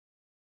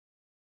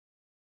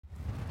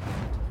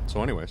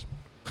So anyways,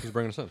 he's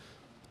bringing us in.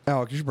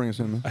 Alec, you should bring us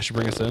in, man. I should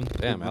bring us in.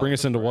 Damn, Bring Alex.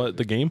 us into what?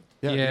 The game?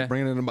 Yeah.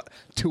 Bring it in about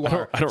 2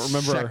 hours. I don't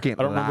remember. I don't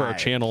remember our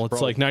channel.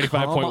 It's like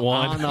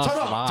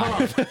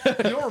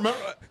 95.1. You don't remember?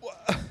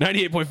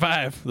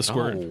 98.5. The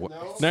squirt. No.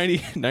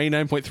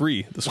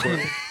 99.3. The squirt.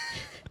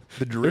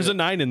 There's a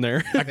 9 in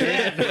there.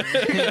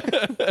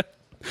 Do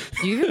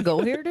you even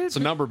go here, dude? It's a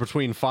number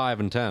between 5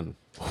 and 10,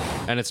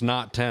 and it's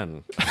not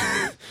 10.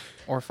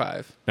 Or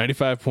 5.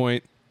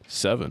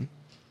 95.7.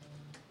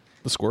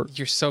 The squirt.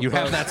 You're so You close.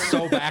 have that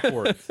so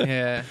backwards.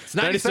 Yeah. It's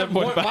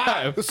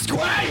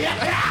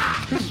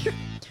 97.5.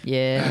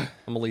 Yeah.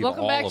 I'm gonna leave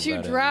Welcome all back of to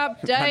that in.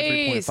 Drop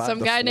Dice. 93.5, Some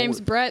the guy floor.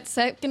 named Brett's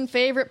second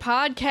favorite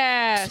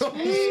podcast.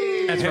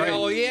 That's right.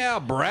 Hell yeah,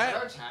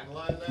 Brett.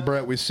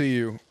 Brett, we see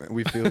you.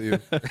 We feel you.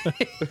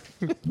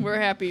 We're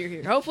happy you're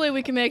here. Hopefully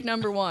we can make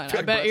number one.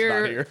 I bet Brett's not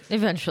you're. here.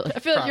 Eventually. I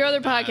feel like your other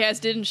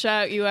podcast didn't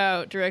shout you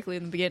out directly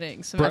in the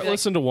beginning. So Brett maybe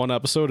listened to one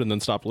episode and then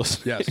stopped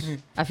listening. Yes.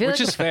 I feel Which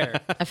like is fair.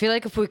 I feel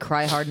like if we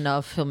cry hard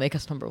enough, he'll make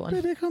us number one.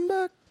 Baby, come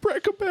back.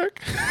 Brett, come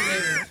back.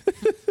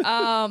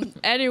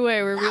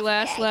 Anyway, where we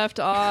last left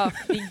off,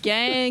 the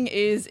gang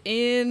is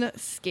in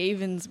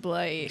Skaven's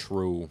Blight.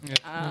 True.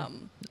 I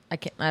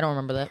don't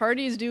remember that.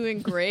 Party's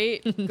doing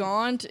great.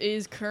 Gaunt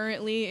is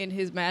currently in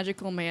his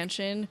magical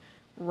mansion,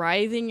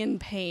 writhing in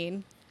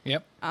pain.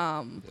 Yep.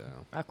 Yeah.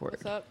 Awkward.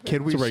 What's up?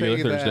 Can we It's a regular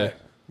say Thursday. that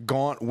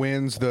Gaunt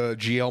wins the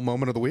GL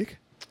moment of the week?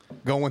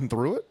 Going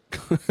through it?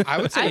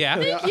 I would say yeah.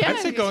 Yeah, I'd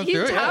say going he's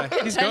through it. top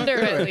Yeah. He's going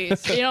contender through at it.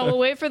 least. You know, we'll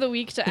wait for the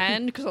week to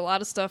end because a lot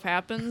of stuff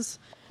happens.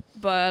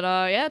 But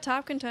yeah,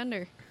 top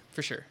contender.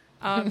 For sure.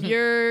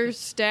 Your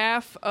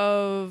staff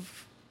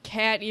of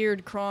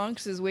cat-eared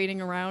Kronks is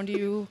waiting around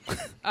you.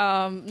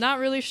 Not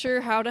really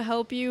sure how to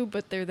help you,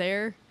 but they're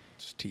there.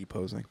 Just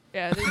T-posing.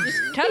 Yeah, they're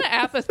just kind of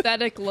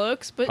apathetic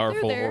looks, but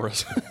Powerful they're there.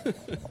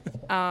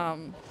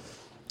 auras.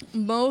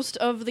 Most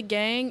of the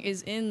gang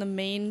is in the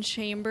main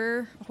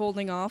chamber,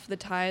 holding off the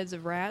tides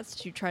of rats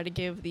to try to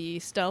give the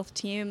stealth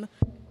team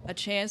a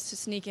chance to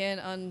sneak in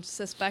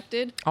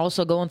unsuspected.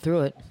 Also going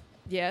through it.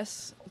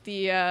 Yes,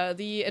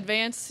 the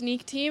advanced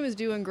sneak team is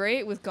doing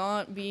great with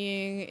Gaunt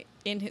being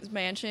in his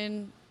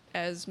mansion,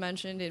 as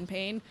mentioned, in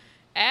pain.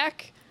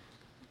 Ack,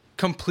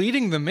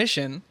 Completing the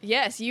mission.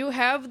 yes, you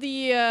have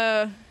the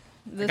I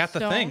got the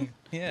stone. thing.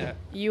 Yeah.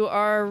 You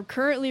are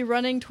currently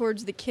running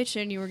towards the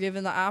kitchen. You were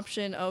given the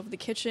option of the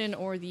kitchen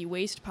or the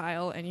waste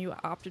pile, and you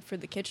opted for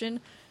the kitchen.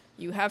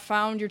 You have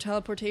found your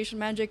teleportation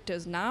magic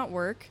does not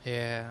work,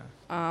 Yeah.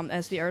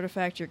 as the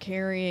artifact you're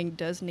carrying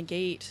does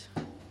negate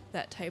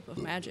that type of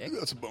magic.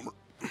 That's a bummer.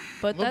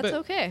 But Little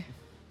that's bit. okay.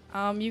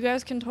 You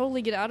guys can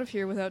totally get out of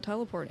here without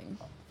teleporting,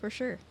 for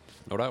sure.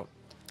 No doubt.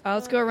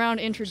 Let's go around,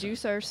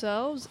 introduce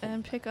ourselves,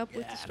 and pick up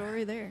with the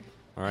story there.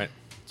 All right,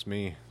 it's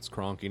me. It's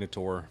Kronk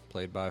Enator,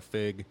 played by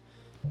Fig,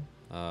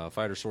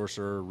 fighter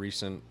sorcerer,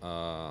 recent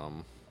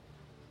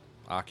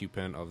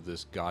occupant of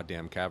this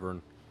goddamn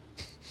cavern,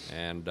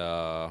 and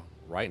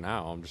right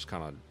now I'm just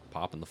kind of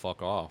popping the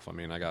fuck off. I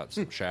mean, I got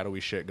some shadowy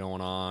shit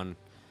going on.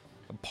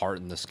 I'm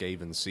parting the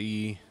Skaven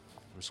Sea.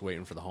 I'm just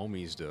waiting for the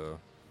homies to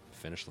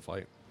finish the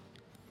fight.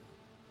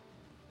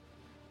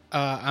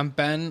 I'm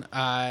Ben.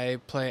 I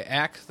play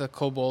Ack, the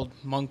kobold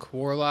monk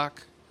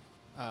warlock,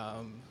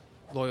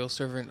 loyal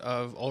servant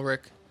of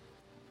Ulrich,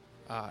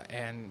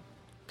 and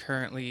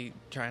currently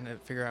trying to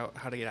figure out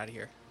how to get out of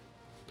here.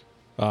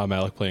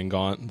 Alec playing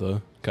Gaunt,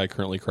 the guy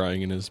currently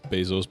crying in his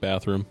Bezos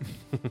bathroom.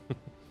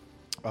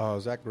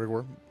 Zach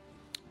Grigor,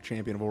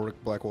 champion of Ulrich,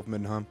 Black Wolf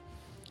Middenheim,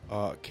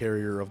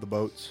 carrier of the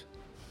boats.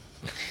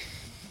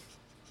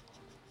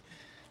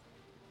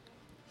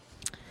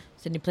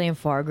 Sydney playing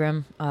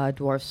Fargrim,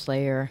 Dwarf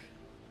Slayer,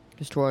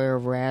 Destroyer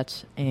of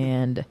Rats,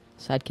 and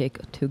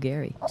sidekick to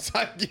Gary.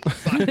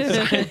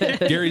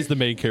 Gary's the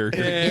main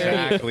character.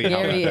 Exactly. how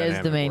Gary that is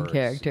the dynamic main works.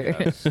 character.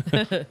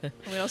 Yes.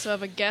 We also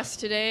have a guest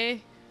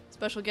today.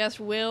 Special guest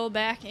Will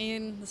back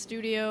in the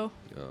studio.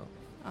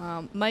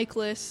 Yeah.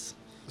 Mikeless.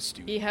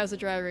 Astute. He has a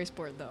dry erase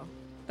board though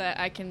that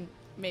I can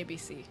maybe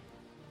see.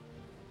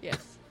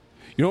 Yes.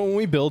 You know, when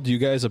we build you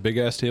guys a big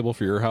ass table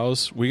for your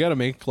house, we got to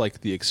make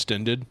like the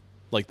extended,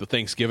 like the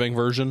Thanksgiving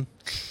version.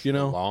 You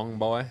know, Long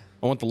boy.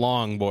 I want the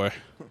long boy.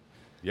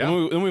 Yeah.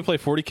 Then we play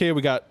 40K.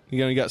 We got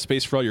you got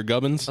space for all your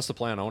gubbins, That's the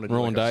plan. I want to do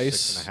rolling like a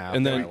dice, 6.5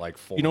 and then by, like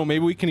 4. you know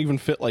maybe we can even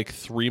fit like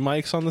 3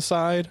 mics on the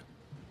side,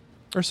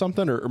 or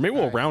something, or maybe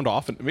we'll round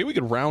off and maybe we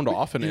could round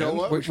off and You know end.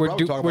 what? We're, We should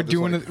probably talk about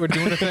this, we're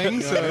doing a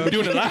thing. So We're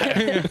doing it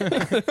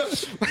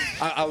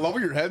live. I love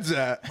where your head's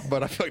at,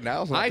 but I feel like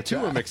now's not I the too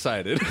time. am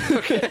excited.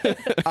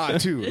 I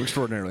too,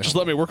 extraordinarily. Just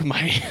let me work with my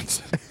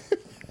hands.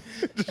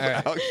 all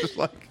right. Alex just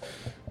like,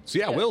 So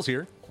yeah, Will's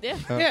here. Yeah.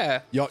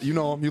 Yeah. y'all, you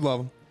know him, you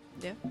love him.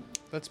 Yeah.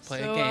 Let's play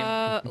So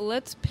a game.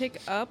 let's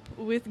pick up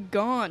with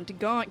Gaunt.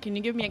 Gaunt, can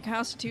you give me a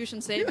Constitution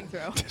saving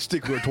throw?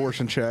 Stick with a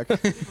torsion check.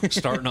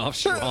 Starting off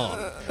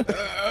strong.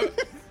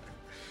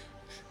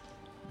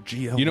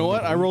 GL. You know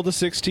what? I rolled a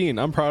 16.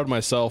 I'm proud of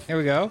myself. Here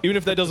we go. Even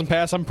if that doesn't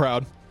pass, I'm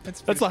proud.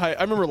 That's That's the high.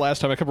 I remember last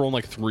time I kept rolling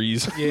like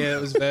 3s. Yeah,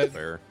 it was bad.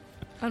 Fair.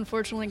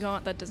 Unfortunately,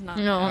 Gaunt, that does not.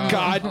 No.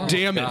 God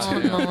damn it.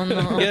 Oh,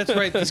 no. Yeah, that's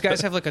right. These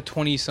guys have like a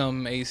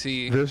 20-some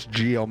AC. This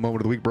GL moment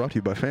of the week brought to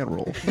you by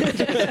FanRoll.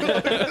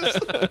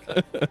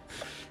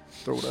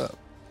 Throw it up.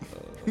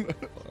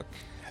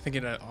 I think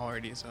it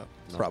already is up.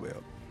 It's probably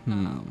up.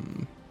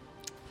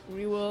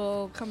 We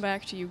will come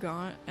back to you,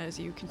 Gaunt, as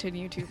you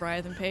continue to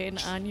writhe in pain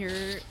on your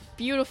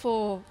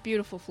beautiful,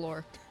 beautiful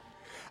floor.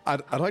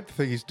 I'd like to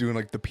think he's doing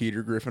like the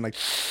Peter Griffin, like,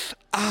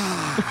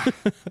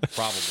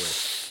 Probably.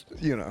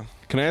 you know.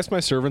 Can I ask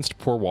my servants to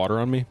pour water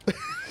on me?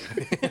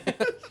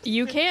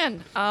 You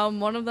can.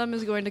 One of them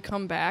is going to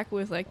come back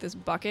with like this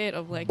bucket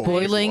of like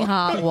Boiling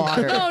hot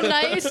water. oh,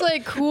 nice,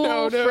 like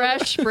cool,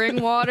 fresh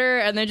spring water,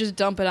 and then just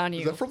dump it on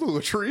Is you. that from the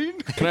latrine?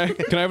 Can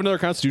I have another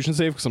Constitution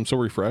save because I'm so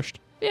refreshed?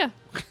 Yeah,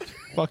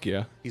 Fuck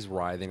yeah. He's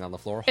writhing on the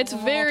floor. it's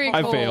very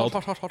I cold.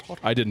 failed.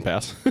 I didn't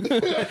pass.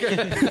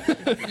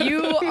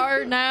 You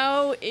are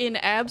now in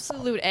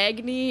absolute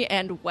agony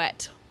and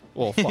wet.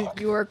 Well, fuck.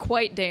 You are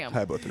quite damp.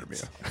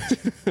 Hypothermia.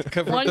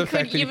 Cover up One the could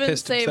fact that he even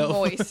pissed say himself.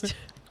 moist.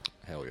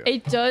 Hell yeah.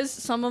 It does.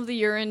 Some of the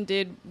urine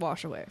did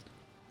wash away.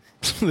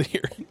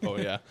 Oh,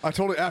 yeah. I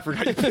totally I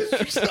forgot you pissed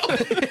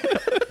yourself.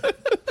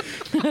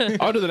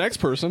 On to the next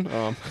person.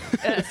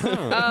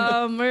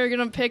 We're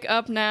gonna pick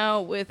up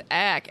now with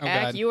Ack. Oh,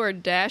 Ack, God. you are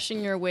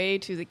dashing your way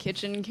to the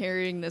kitchen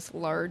carrying this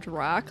large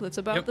rock that's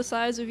about Yep. the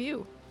size of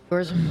you.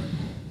 Yours.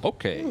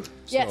 Okay.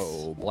 Yes.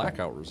 So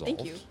blackout resolved.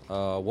 Thank you.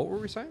 What were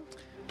we saying?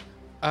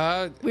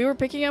 We were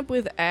picking up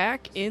with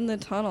Ack in the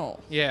tunnel.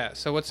 Yeah.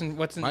 So what's in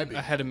Might be.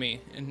 ahead of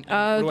me? And what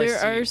do I There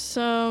see are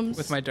some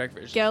with my dark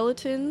vision?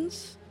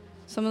 skeletons.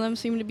 Some of them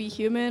seem to be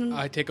human.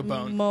 I take a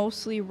bone.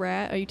 Mostly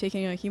rat. Are you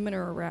taking a human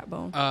or a rat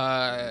bone?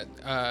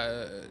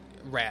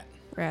 Rat.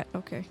 Rat.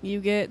 Okay.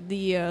 You get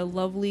the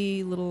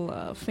lovely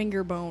little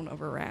finger bone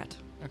of a rat.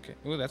 Okay.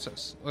 Ooh,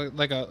 that's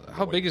like a.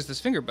 How big is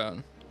this finger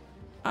bone?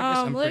 I guess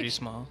I'm pretty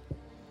small.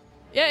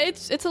 Yeah,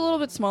 it's a little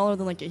bit smaller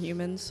than like a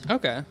human's.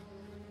 Okay.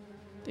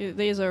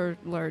 These are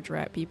large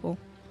rat people.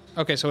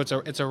 Okay, so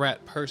it's a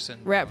rat person.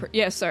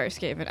 Sorry,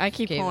 Skaven. I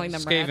keep Skaven. calling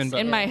them Skaven, rats. but-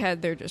 In my head,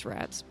 they're just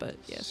rats, but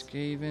yes,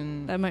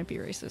 Skaven that might be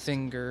racist.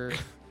 finger.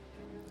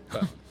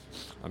 bone.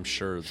 I'm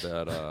sure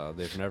that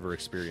they've never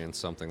experienced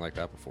something like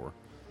that before.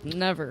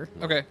 Never.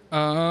 Okay.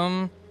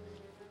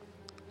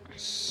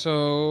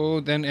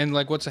 So then, and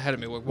like, what's ahead of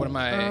me? What am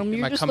I? Am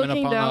You're I just coming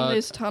looking up down on?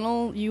 this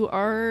tunnel. You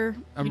are.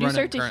 I'm You do running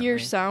start to hear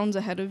currently. sounds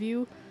ahead of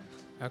you,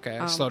 Okay,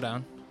 slow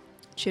down.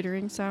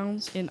 chittering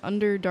sounds. In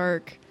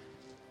Underdark,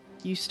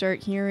 you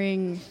start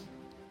hearing.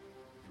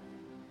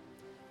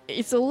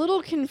 It's a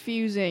little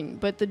confusing,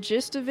 but the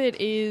gist of it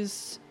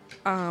is,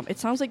 it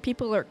sounds like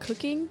people are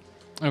cooking.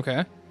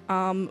 Okay.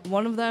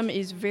 One of them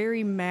is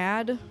very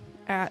mad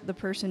at the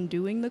person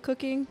doing the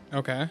cooking,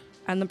 Okay.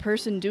 and the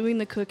person doing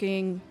the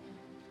cooking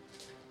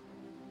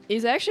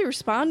is actually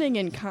responding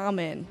in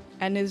common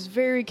and is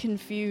very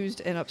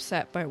confused and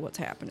upset by what's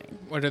happening.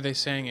 What are they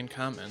saying in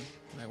common?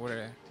 Like, what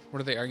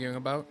are they arguing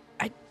about?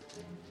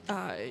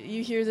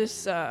 You hear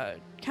this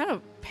kind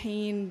of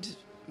pained,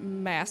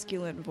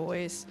 masculine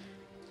voice.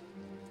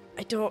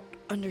 I don't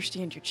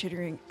understand your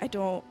chittering. I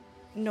don't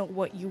know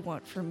what you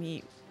want from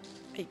me.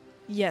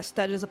 Yes,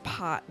 that is a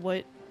pot.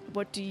 What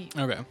do you...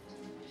 Okay.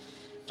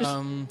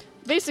 Just-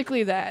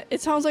 Basically that. It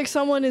sounds like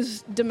someone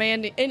is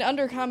demanding... In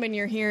Undercommon,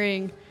 you're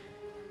hearing...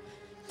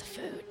 The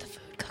food,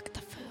 cook the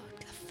food.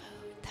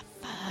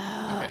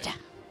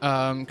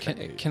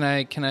 Can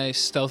I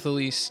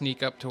stealthily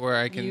sneak up to where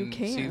I can You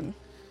can. see?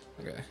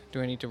 Okay.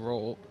 Do I need to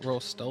roll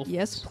stealth?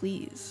 Yes,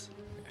 please.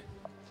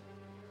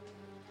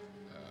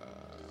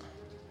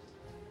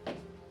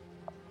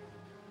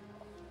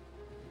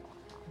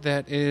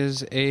 That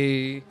is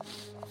a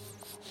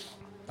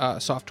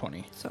soft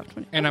 20. Soft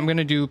 20. And I'm going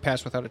to do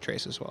pass without a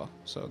trace as well.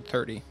 So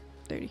 30.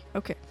 30.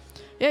 Okay.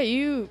 Yeah,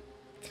 you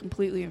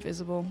completely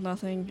invisible.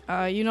 Nothing.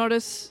 You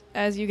notice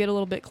as you get a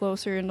little bit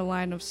closer into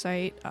line of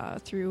sight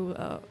through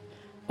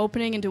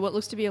opening into what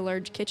looks to be a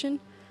large kitchen.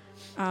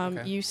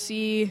 Okay. You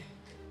see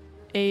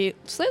a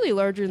slightly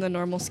larger than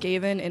normal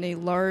Skaven in a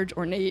large,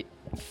 ornate,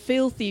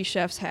 filthy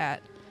chef's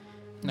hat,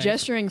 Nice.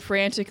 gesturing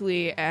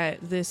frantically at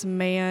this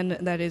man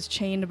that is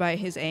chained by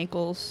his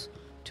ankles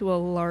to a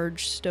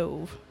large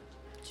stove.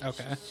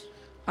 Okay.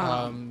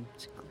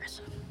 It's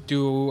aggressive.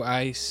 Do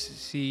I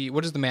see...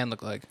 What does the man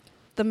look like?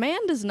 The man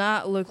does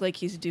not look like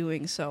he's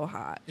doing so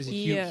hot. Is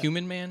he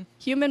human man?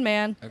 Human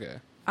man.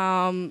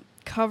 Okay.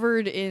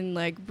 Covered in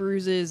like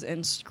bruises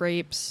and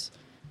scrapes.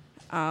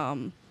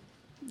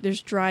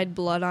 There's dried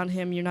blood on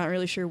him. You're not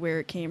really sure where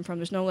it came from.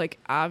 There's no like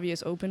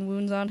obvious open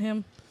wounds on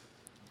him,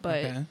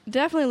 but Okay.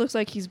 definitely looks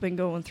like he's been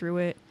going through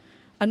it.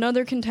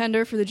 Another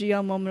contender for the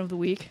GL moment of the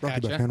week.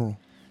 Brought to you by Gotcha. FanRoll.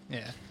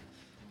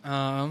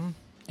 Yeah.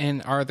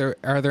 And are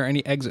there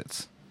any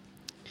exits?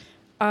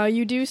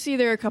 You do see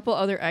there are a couple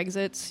other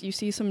exits. You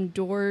see some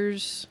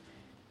doors,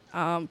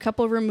 a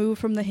couple removed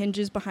from the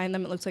hinges behind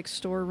them. It looks like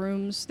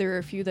storerooms. There are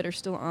a few that are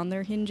still on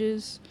their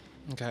hinges.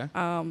 Okay.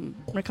 And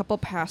a couple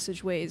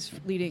passageways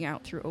leading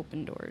out through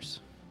open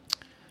doors.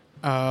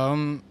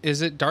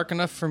 Is it dark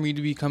enough for me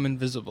to become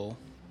invisible?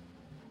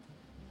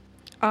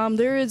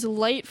 There is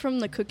light from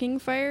the cooking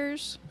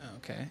fires.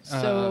 Okay.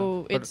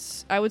 So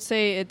but- I would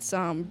say it's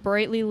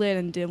brightly lit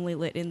and dimly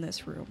lit in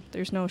this room.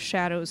 There's no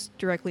shadows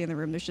directly in the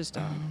room. There's just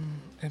I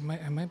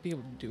might be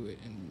able to do it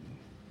in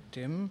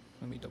dim.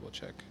 Let me double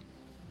check.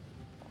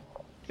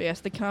 But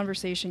yes, the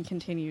conversation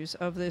continues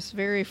of this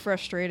very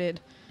frustrated,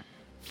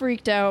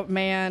 freaked out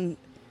man.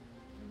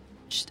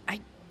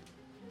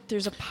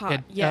 There's a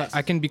pot. Yes,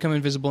 I can become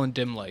invisible in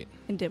dim light.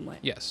 in dim light.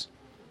 Yes.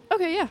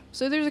 Okay, yeah.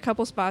 So there's a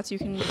couple spots you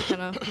can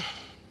kind of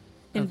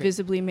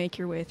invisibly make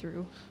your way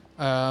through.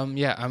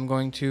 Yeah, I'm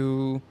going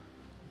to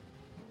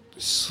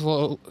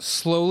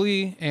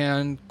slowly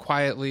and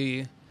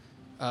quietly,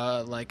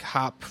 like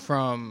hop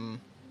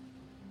from,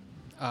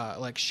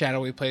 like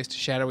shadowy place to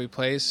shadowy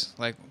place,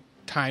 like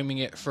timing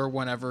it for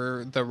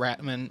whenever the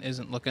ratman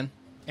isn't looking,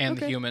 and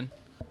the Okay. human.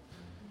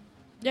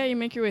 Yeah, you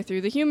make your way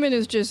through. The human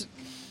is just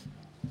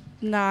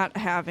not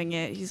having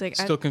it. He's like,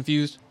 Still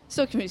confused.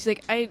 still confused. He's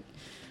like, I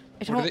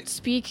are don't they-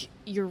 speak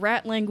your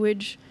rat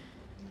language.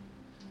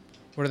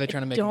 What are they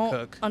trying to make him Don't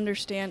cook?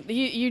 understand.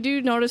 You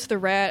do notice the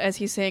rat, as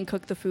he's saying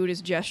cook the food,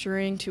 is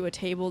gesturing to a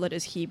table that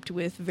is heaped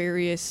with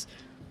various...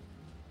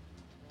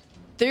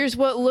 There's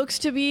what looks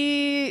to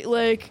be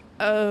like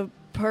a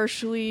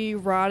partially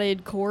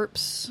rotted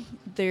corpse.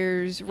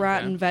 There's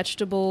rotten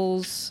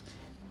vegetables.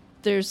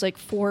 There's like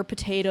 4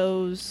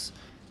 potatoes.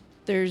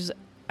 There's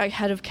a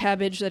head of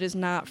cabbage that is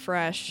not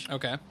fresh.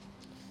 Okay.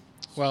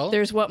 Well,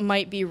 There's what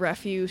might be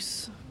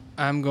refuse.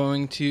 I'm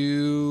going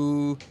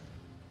to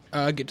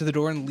get to the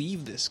door and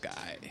leave this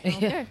guy.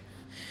 Okay.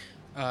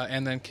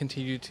 And then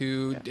continue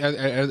to.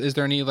 Is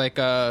there any like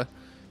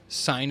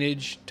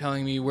signage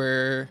telling me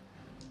where,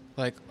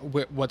 like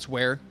what's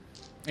where,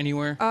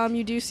 anywhere?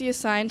 You do see a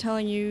sign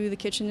telling you the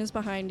kitchen is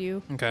behind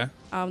you. Okay.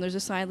 There's a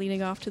sign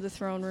leading off to the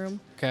throne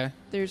room. Okay.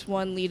 There's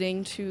one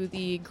leading to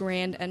the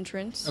grand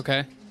entrance.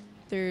 Okay.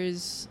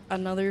 There's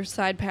another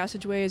side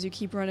passageway as you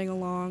keep running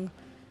along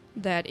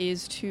that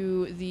is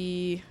to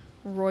the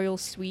royal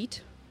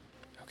suite.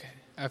 Okay.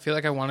 I feel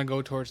like I want to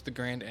go towards the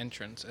grand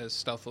entrance as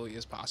stealthily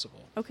as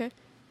possible. Okay.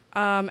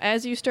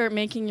 As you start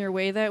making your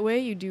way that way,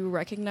 you do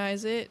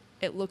recognize it.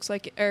 It looks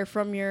like, or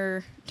from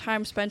your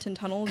time spent in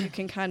tunnels, you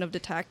can kind of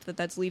detect that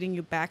that's leading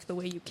you back the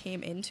way you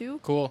came into.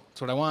 Cool.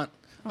 That's what I want.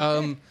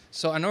 Okay.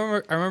 So I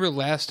remember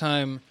last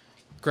time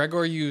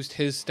Gregor used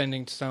his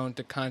standing stone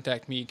to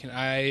contact me. Can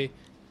I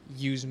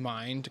use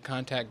mine to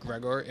contact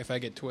Gregor if I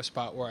get to a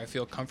spot where I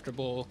feel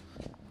comfortable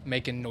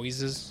making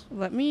noises?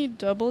 Let me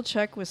double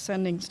check with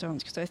sending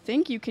stones, because I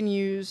think you can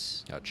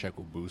use... Got to check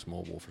with Boost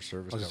Mobile for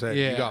service. I was coverage. gonna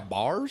say, Yeah. you got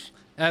bars?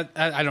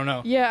 I don't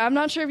know. Yeah, I'm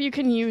not sure if you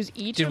can use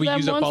each Did of we them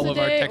use up once all a of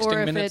our day, or texting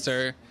if minutes,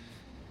 it's...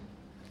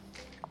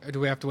 or do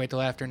we have to wait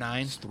till after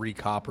 9? It's 3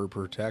 copper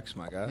per text,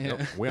 my guy.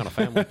 Yeah. We on a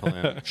family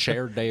plan.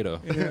 Shared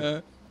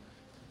data.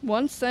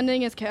 Once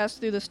sending is cast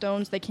through the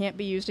stones, they can't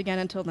be used again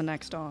until the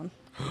next dawn.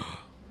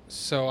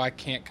 So I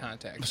can't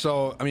contact.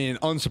 So, I mean,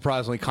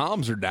 unsurprisingly,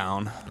 comms are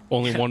down.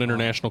 Only one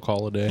international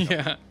call a day.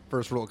 Yeah.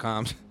 First rule of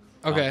comms.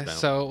 Okay. down.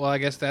 So well, I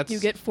guess that's You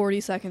get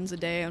 40 seconds a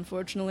day,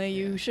 unfortunately.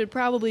 You should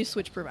probably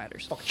switch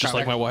providers. Just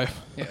like my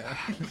wife. Yeah.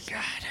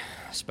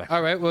 Spec-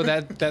 All right. Well,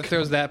 that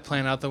throws that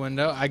plan out the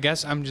window. I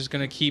guess I'm just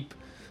gonna keep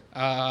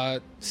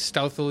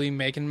stealthily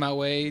making my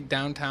way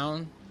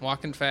downtown,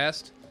 walking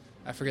fast.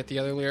 I forget the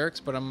other lyrics,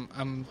 but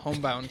I'm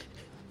homebound.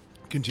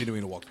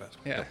 Continuing to walk fast.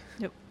 Yeah.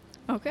 Yep.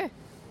 Okay.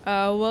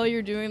 While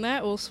you're doing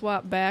that, we'll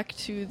swap back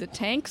to the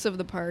tanks of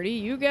the party.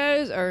 You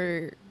guys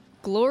are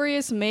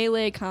glorious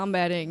melee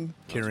combating.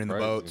 Carrying the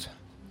surprising. boats.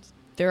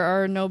 There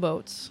are no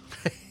boats.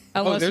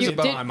 Unless there's you a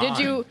boat. did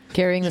you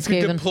Carrying the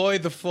Skaven. Deploy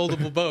the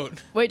foldable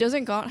boat. wait?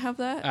 Doesn't Gaunt have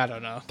that? I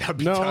don't know. That'd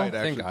be No. tight,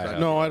 I think actually. I have.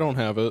 No, I don't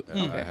have it. I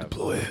have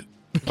Deploy it.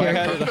 I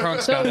had it.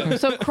 Kronk's got it.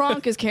 So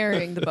Kronk is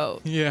carrying the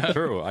boat. Yeah.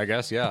 True. I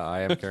guess, yeah,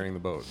 I am carrying the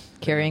boat.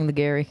 Carrying the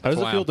Gary. How does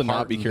it Why feel I'm to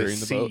not be parting carrying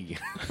the boat?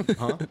 sea.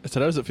 Huh? I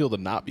said, how does it feel to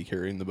not be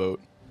carrying the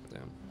boat?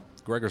 Damn.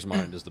 Gregor's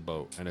mind is the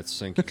boat, and it's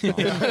sinking.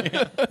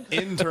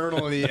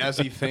 Internally, as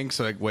he thinks,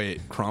 like,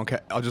 wait, Kronk,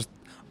 I'll just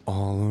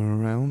all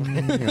around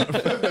me.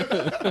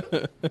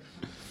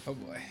 Oh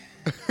boy.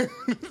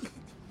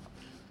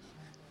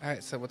 All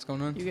right. So what's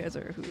going on? You guys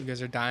are who? You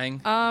guys are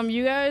dying.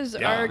 You guys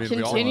Yeah, are I mean, we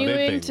all know continuing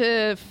anything.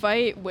 to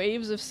fight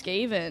waves of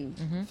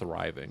Skaven.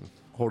 Thriving.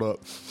 Hold up.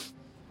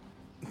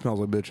 Smells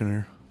like bitch in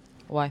here.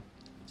 Why?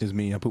 Is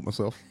me. I pooped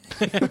myself.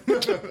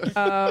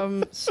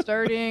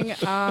 Starting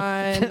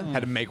on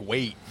Had to make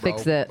weight, bro.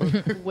 Fix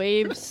that.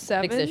 wave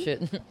 7. Fix this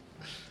shit.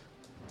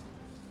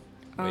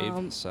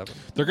 Wave 7.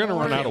 They're going to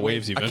run out of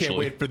waves I eventually. can't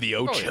wait for the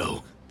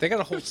Ocho. They got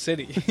a whole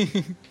city. I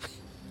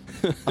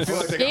feel like they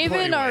got plenty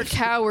Skaven of are waves.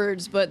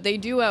 cowards, but they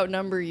do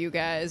outnumber you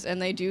guys,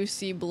 and they do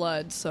see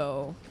blood,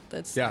 so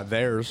that's Yeah,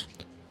 theirs.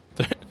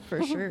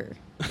 for sure.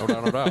 No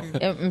doubt, no doubt.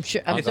 I'm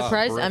I thought,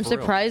 surprised. for real, I'm for real.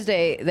 surprised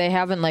they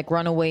haven't like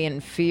run away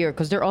in fear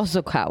because they're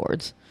also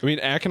cowards. I mean,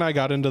 Ack and I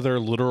got into their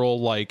literal,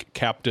 like,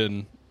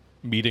 captain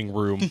meeting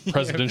room,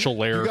 presidential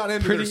lair. You got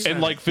into their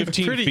in like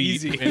 15 Pretty feet.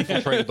 easy.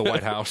 Infiltrated the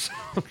White House.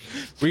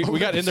 We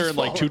got in there in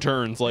like 2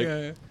 turns. Like,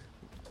 Yeah.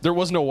 There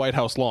was no White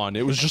House lawn.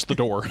 It was just the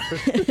door.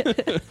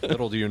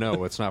 Little do you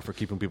know, it's not for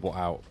keeping people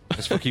out.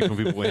 It's for keeping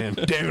people in.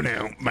 Down,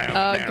 down.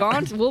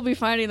 Gaunt will be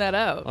finding that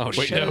out. Oh,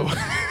 Wait, shit. no.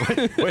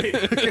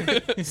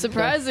 Wait.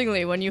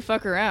 Surprisingly, when you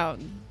fuck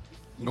around.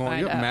 Going, you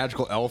Find got out.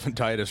 magical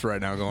elephantitis right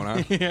now going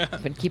on.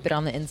 But keep it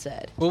on the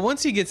inside. Well,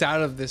 once he gets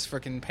out of this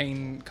freaking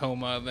pain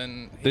coma,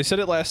 then They said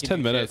it lasts He'd 10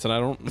 be minutes, fit. and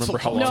I don't remember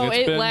how long No, it's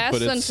it been. lasts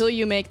but it's, until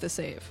you make the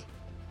save.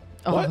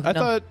 Oh, What? I no.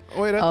 thought.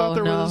 Wait, I thought Oh,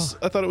 there no. was.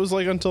 I thought it was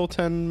like until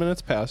 10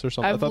 minutes pass or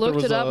something. I I've thought there looked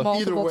was it up a-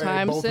 multiple way,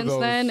 times both of since those-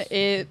 then.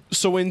 It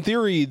So in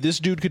theory, this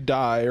dude could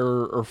die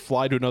or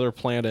fly to another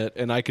planet,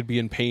 and I could be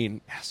in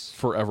pain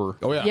forever.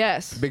 Oh, yeah.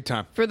 Yes. Big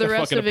time. for the A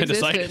rest fucking of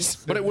appendicitis.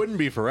 existence. But it wouldn't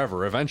be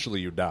forever. Eventually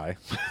you die.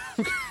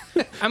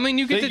 I mean,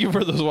 you get Thank to you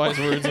for those wise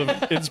words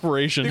of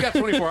inspiration. You got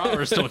 24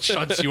 hours till it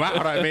shuts you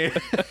out, I mean.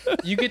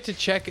 you get to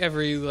check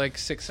every like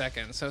 6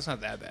 seconds, so it's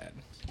not that bad.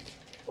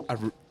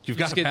 You've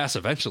got just to get- pass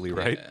eventually,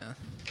 right? Yeah.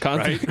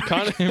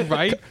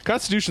 Right?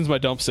 Constitution's my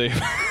dump save.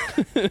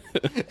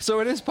 So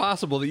it is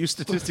possible that you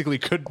statistically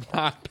could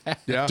not pass.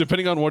 Yeah.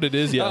 Depending on what it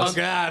is, yes. Oh,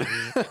 God.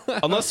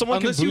 Unless someone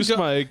Unless can you boost go-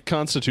 my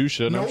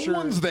Constitution. No I'm sure.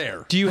 one's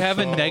there. Do you have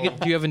a negative?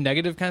 Do you have a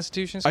negative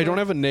Constitution score? I don't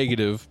have a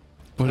negative,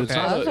 but it's, Okay.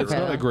 not, Oh, that's it's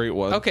okay. not a great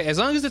one. Okay, as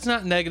long as it's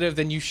not negative,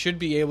 then you should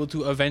be able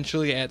to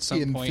eventually, at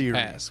some In point, theory.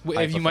 pass.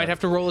 If you might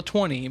have to roll a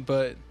 20,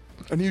 but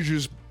I need you to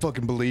just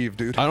fucking believe,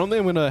 dude. I don't think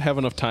I'm going to have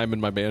enough time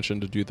in my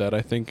mansion to do that.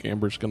 I think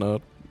Amber's going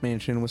to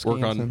Mansion, work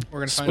on we're gonna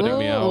find spitting out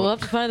me We'll out.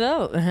 have to find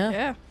out.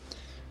 Yeah.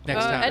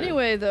 next time.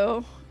 Anyway,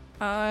 though,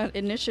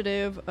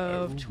 initiative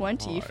of Oh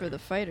 20 my. for the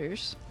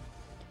fighters.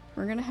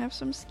 We're gonna have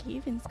some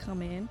Skavens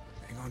come in.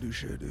 Ain't gonna do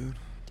shit, dude.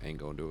 Ain't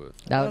gonna do it.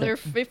 Another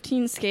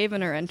 15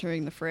 Skaven are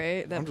entering the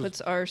fray. That I'm just-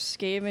 puts our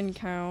Skaven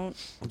count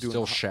I'm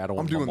Still shadowing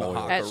I'm doing the Mamoya.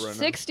 hot at right now.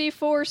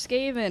 64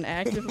 Skaven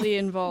actively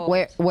involved.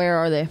 Where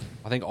are they?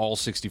 I think all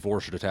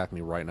 64 should attack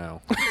me right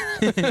now.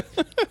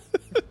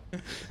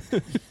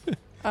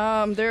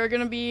 There are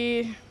gonna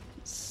be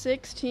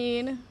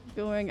 16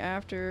 going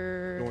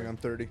after Going on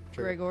 30.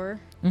 Gregor.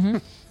 Mm-hmm.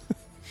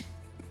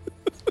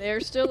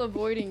 They're still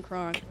avoiding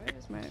Kronk. Why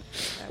is my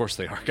Of course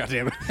they are. God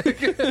damn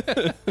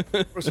it.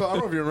 So I don't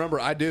know if you remember,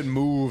 I did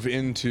move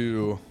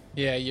into.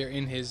 Yeah, you're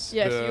in his.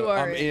 Yes, the- you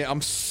are.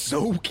 I'm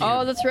so keen.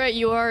 Oh, that's right.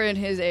 You are in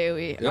his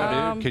AoE.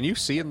 Yeah, dude. Can you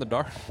see in the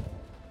dark?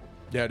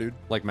 Yeah, dude.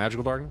 Like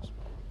magical darkness?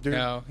 Dude.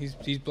 No, he's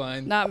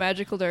blind. Not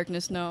magical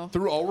darkness, no.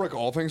 Through Ulrich,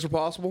 all things are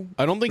possible.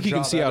 I don't think he can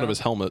Jot see that out of out. his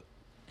helmet.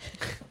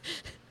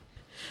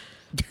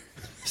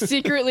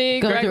 Secretly,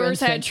 Go through Gregor's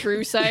had instinct.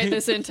 true sight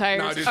this entire,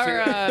 No, dude,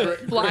 or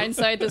blind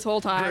sight this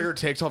whole time. Gregor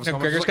takes off his No,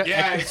 helmet. Gregor's Like, got-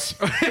 yes.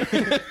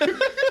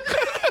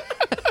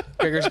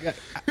 Gregor's got.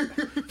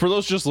 For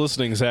those just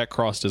listening, Zach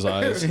crossed his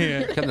eyes.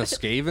 Yeah. Can the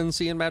Skaven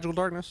see in magical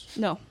darkness?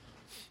 No.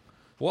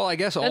 Well, I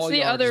guess That's all the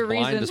you are other just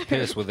blind reason. as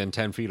piss within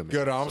 10 feet of me.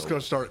 Good. I'm just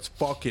gonna start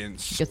fucking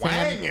thing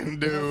I'm- swanging,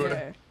 dude.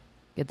 Okay.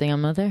 Good thing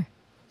I'm not there.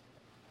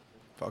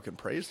 Fucking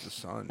praise the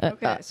sun.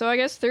 Okay, so I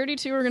guess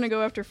 32 are going to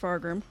go after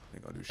Fargrim.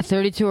 Ain't gonna do shit.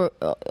 32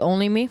 are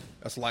only me.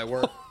 That's light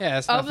work. Yeah,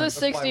 that's Of the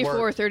nothing. light 64,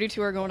 work.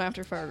 32 are going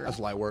after Fargrim. That's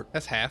light work.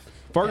 That's half.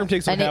 Fargrim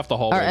takes up half the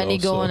hallway. Are any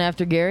though, going so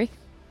after Gary?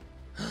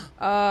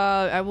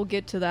 I will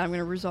get to that. I'm going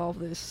to resolve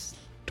this.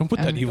 Don't put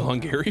that evil on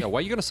Gary. Yeah, why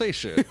are you going to say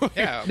shit?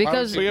 Yeah,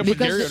 Because We have to put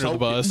Gary because under the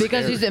bus.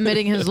 because he's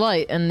emitting his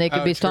light, and they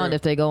could Oh, be stunned true.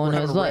 if they go We're into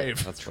having his a light.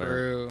 rave. That's fair.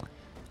 true.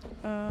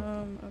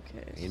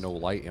 Okay. Ain't no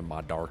light in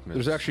my darkness.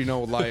 There's actually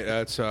no light.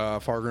 That's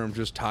Fargrim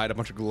just tied a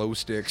bunch of glow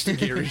sticks to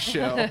Gary's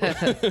shell.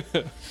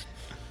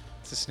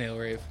 It's a snail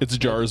rave. It's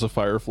jars of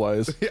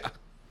fireflies. Yeah.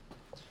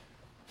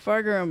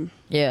 Fargrim,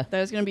 Yeah.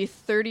 that is going to be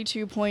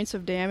 32 points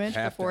of damage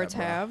Half before that, it's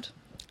bro. halved.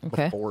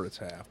 Okay. Before it's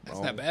half. That's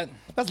bro. not bad.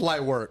 That's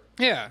light work.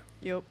 Yeah.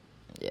 Yep.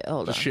 Yeah.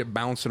 Hold Just on. shit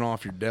bouncing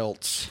off your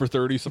delts. For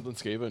 30 something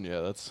Skaven, yeah,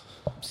 that's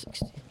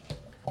 60.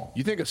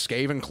 You think a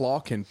Skaven claw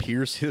can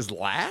pierce his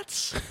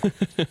lats?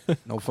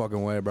 No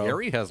fucking way, bro.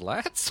 Gary has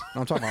lats?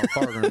 I'm talking about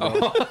Fargrim,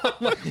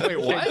 bro. Wait,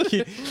 what?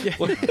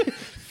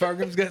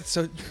 Fargrim's got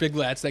so big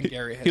lats that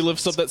Gary has. he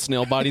lifts up that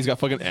snail body. He's got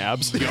fucking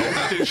abs.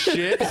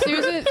 shit.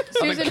 Susan,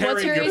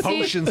 what's your AC?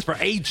 potions for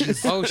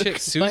ages. Oh shit,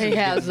 But Susan. he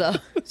has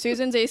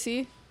Susan's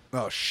AC?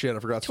 Oh shit, I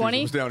forgot 20?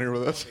 Susan was down here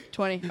with us.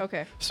 20.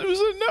 Okay.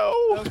 Susan, no.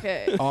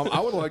 Okay. I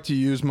would like to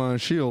use my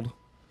shield.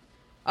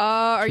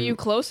 Are you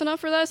close enough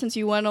for that since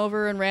you went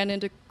over and ran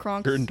into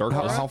Kronk's You're in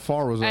darkness. How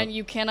far was that? and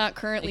you cannot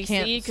currently You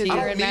can't see because see. you're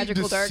I in don't need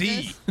magical to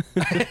see.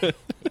 darkness?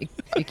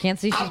 You can't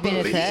see she's being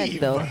attacked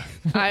though.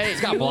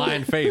 He's got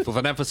blind faith with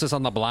an emphasis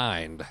on the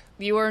blind.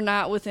 You are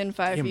not within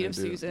 5 Damn feet it, of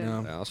dude. Susan.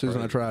 Yeah. Yeah, that's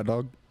Susan, right. I tried,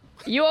 dog.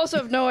 You also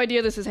have no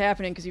idea this is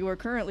happening because you are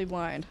currently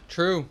blind.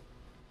 True.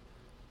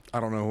 I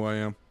don't know who I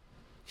am.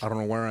 I don't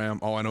know where I am.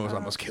 All I know is I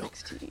must kill.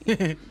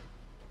 16.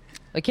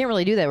 I can't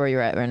really do that where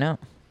you're at right now.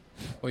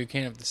 Well, you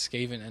can't have the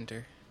Skaven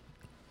enter.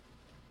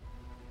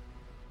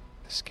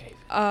 The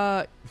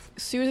Skaven.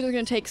 Susan is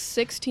going to take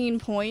 16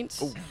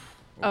 points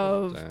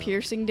of damn.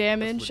 piercing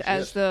damage That's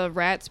as the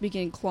rats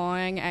begin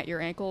clawing at your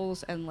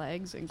ankles and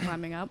legs and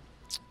climbing up.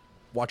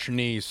 Watch your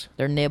knees.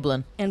 They're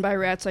nibbling, And by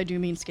rats, I do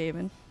mean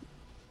Skaven.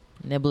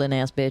 nibbling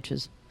ass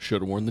bitches.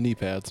 Should have worn the knee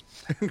pads.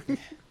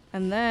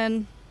 And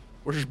then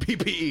Where's your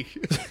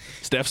PPE?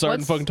 Staff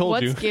Sergeant fucking told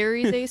what's you.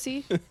 Gary's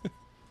AC?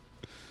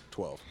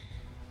 12.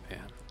 Man.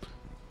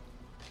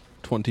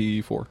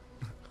 24.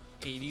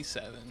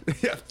 87.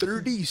 Yeah,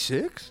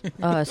 36?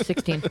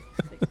 16.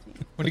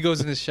 When he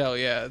goes in his shell,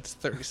 yeah, it's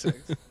 36.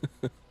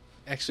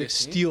 Actually, a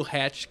steel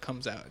hatch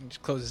comes out and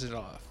just closes it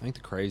off. I think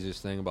the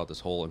craziest thing about this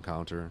whole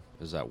encounter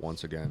is that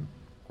once again,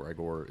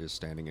 Gregor is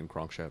standing in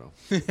Kronk's shadow.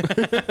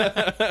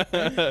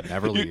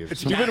 Never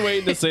leaves. You've been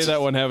waiting to say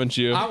that one, haven't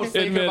you? I was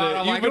thinking Admit about it. it.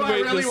 I'm You've like, been do I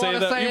waiting really to say wanna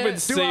that. say You've been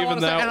it? Do I saving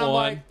wanna say it? that And I'm one.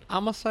 like,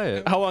 I'm gonna say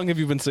it. How long have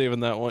you been saving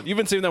that one? You've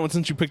been saving that one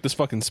since you picked this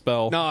fucking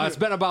spell. No, it's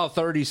been about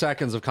 30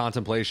 seconds of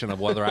contemplation of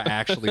whether I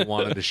actually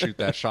wanted to shoot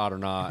that shot or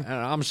not, and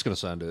I'm just gonna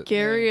send it.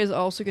 Gary is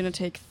also going to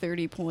take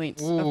 30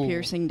 points of Ooh.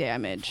 piercing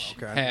damage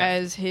Okay.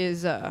 as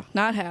his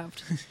not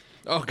halved.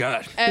 Oh,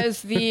 God.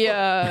 As the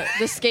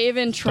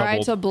Skaven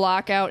tried Doubled. to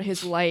block out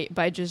his light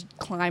by just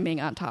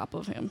climbing on top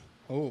of him.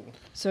 Oh.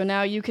 So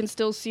now you can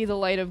still see the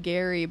light of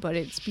Gary, but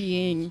it's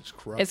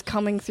Christ. it's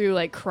coming through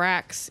like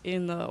cracks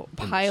in the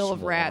pile of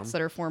swarm. rats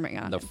that are forming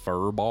on The him.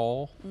 fur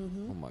ball.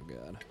 Oh my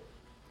god.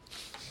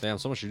 Damn,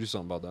 someone should do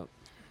something about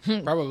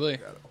that. Probably.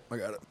 I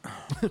got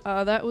it.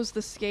 That was the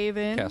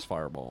Skaven. Cast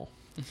fireball.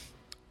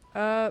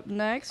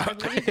 Next, I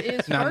believe,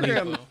 is Not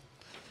Fargrim. lethal.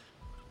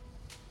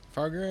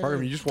 Fargrim.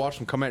 Fargrim, you just watched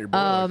them come at your boy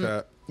like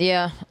that.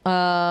 Yeah.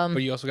 But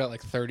you also got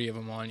like 30 of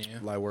them on you.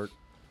 Lie work.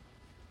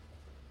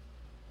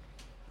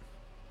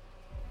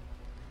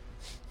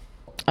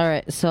 All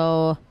right.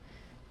 So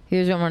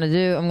here's what I'm gonna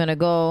do. I'm gonna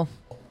go,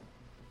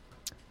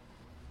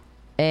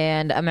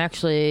 and I'm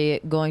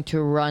actually going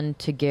to run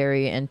to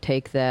Gary and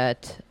take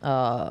that,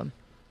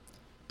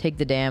 take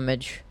the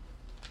damage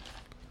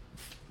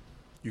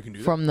You can do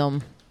that. from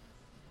them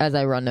as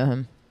I run to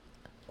him.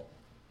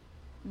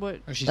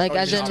 What? Or she's Like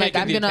she's as in, like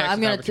taking I'm the gonna, attacks I'm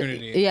of gonna,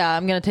 opportunity. yeah,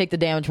 I'm gonna take the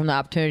damage from the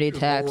opportunity Just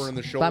attacks. lowering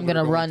the But I'm shoulder, gonna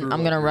going run. through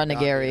I'm gonna like run to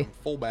your Gary.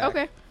 goddamn full back.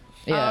 Okay.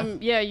 Yeah.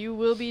 Yeah, you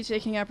will be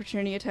taking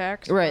opportunity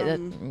attacks. Right.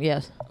 From,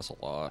 Yes. That's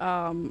a lot.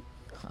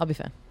 I'll be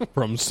fine.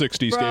 From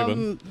 60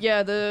 Skaven.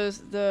 yeah, the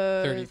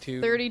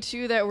 32.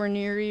 32 that were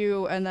near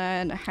you, and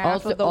then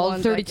half of the All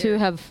ones 32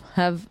 that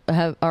have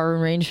are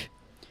in range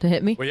to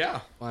hit me. Well,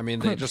 yeah. I mean,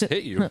 they just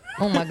hit you.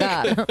 Oh my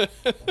god.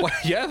 Well,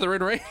 yeah, they're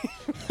in range.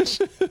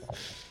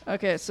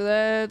 Okay, so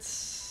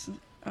that's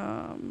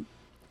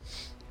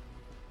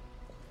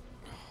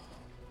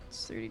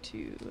it's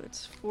 32.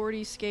 It's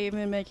 40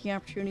 Skaven making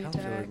opportunity I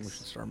feel like we should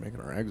attacks. start making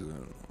our exit.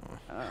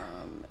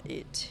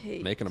 It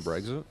takes Making a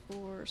Brexit?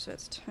 4, so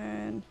that's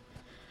 10.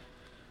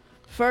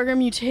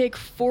 Fargrim, you take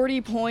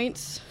 40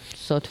 points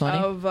So 20.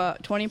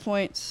 of 20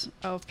 points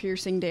of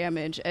piercing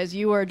damage as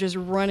you are just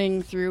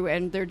running through,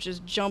 and they're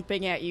just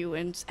jumping at you,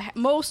 and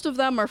most of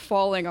them are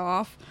falling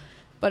off,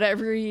 but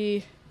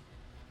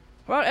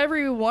about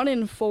every 1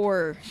 in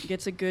 4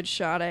 gets a good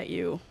shot at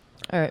you.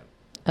 All right.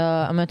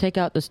 I'm gonna take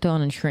out the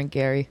stone and shrink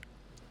Gary,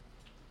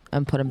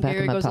 and put him back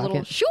Gary in my goes a little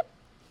pocket. shoop,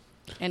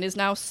 and is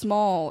now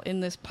small in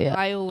this Yeah.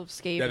 pile of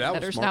Skaven Yeah, that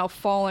that was are smart. now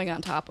falling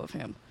on top of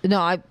him.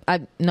 No,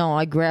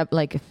 I grab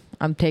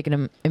I'm taking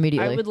him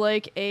immediately. I would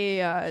like a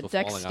So falling on top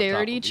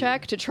dexterity of you.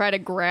 check to try to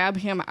grab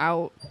him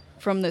out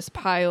from this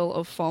pile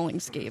of falling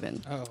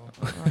Skaven. Oh.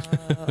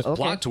 Okay.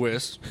 Plot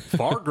twist: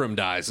 Fargrim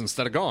dies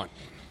instead of gone.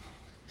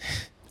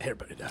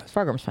 Everybody does.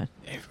 Fargrim's fine.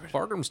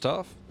 Fargrim's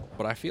tough,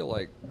 but I feel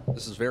like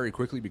this is very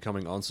quickly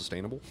becoming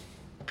unsustainable.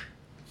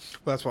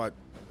 Well, that's why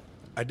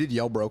I did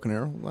yell broken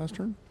arrow last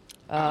turn.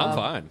 I'm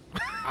fine.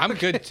 I'm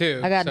good too.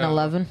 I got an so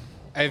 11.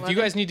 If you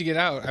guys need to get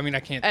out, I mean, I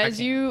can't. I As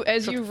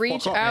can't. you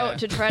reach up. out Yeah.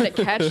 to try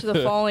to catch the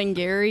falling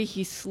Gary,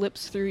 he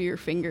slips through your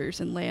fingers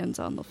and lands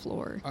on the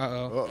floor.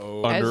 Uh-oh.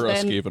 Uh-oh. Under a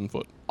then- Skaven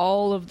foot.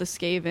 All of the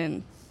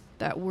Skaven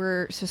that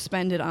were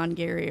suspended on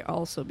Gary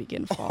also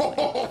begin falling.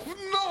 Oh,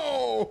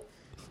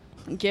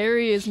 no!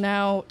 Gary is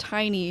now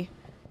tiny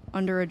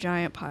under a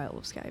giant pile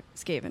of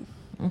Skaven.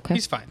 Okay.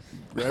 He's fine.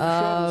 Grab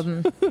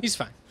your shovels. He's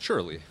fine.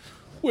 Surely.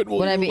 When will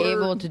Would I you be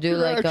learn able to do your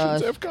like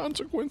actions a have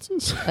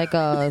consequences? like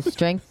a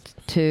strength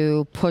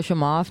to push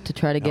him off to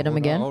try to get him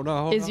again? Oh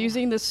no! Is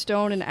using the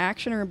stone an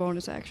action or a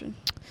bonus action?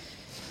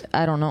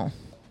 I don't know.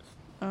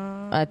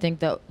 I think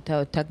that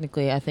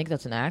technically, I think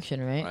that's an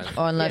action, right? Right.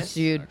 Or unless Yes.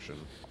 you, Action.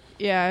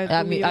 Yeah,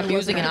 I believe I'm it was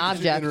using an action.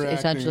 object Interacting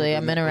essentially. with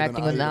I'm an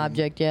interacting with an item.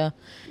 object. Yeah.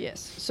 Yes.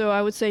 So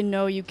I would say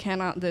no, you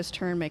cannot this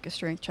turn make a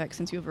strength check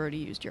since you've already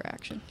used your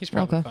action. He's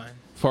probably Okay. fine.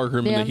 Fargrim,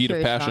 in Yeah, the I'm heat sure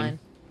of he's passion, fine.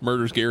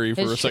 murders Gary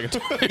for His a second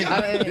time.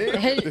 I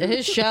mean,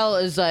 his shell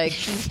is like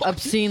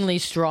obscenely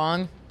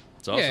strong.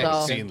 It's also Yeah.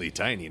 obscenely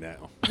tiny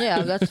now.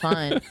 Yeah, that's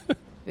fine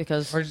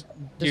because Or just,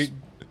 you,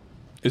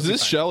 Is this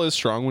fine. shell as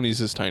strong when he's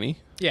this tiny?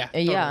 yeah.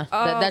 yeah,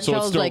 that So it's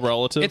shell's still like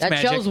relative? It's that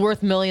magic. shell's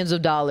worth millions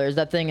of dollars.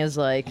 That thing is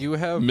like You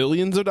have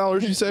Millions of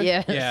dollars, you say?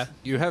 yes, Yeah.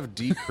 you have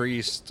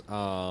decreased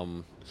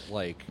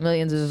like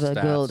millions of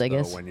stats, gold, I though,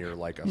 guess. when you're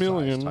like a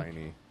Million. size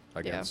tiny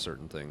against Yeah.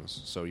 certain things.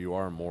 So you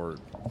are more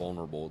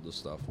vulnerable to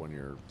stuff when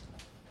you're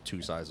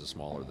 2 sizes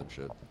smaller than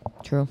shit.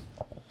 True.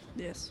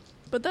 Yes.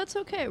 But that's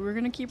okay. We're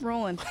going to keep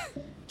rolling.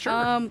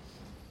 Sure.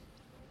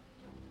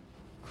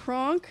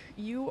 Kronk,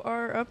 you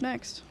are up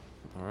next.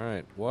 All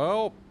right.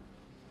 Well,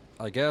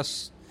 I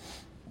guess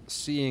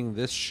seeing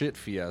this shit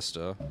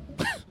fiesta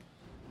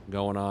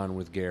going on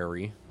with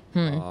Gary,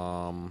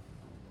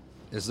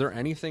 is there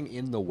anything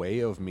in the way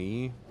of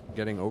me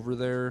getting over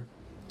there?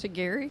 To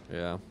Gary?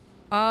 Yeah.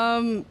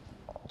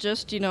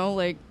 Just,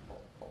 like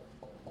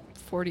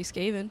 40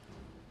 Skaven.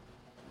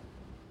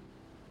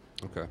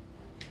 Okay.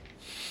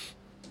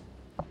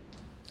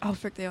 Oh,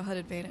 frick, they all had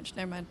advantage.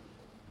 Never mind.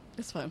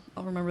 It's fine.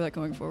 I'll remember that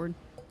going forward.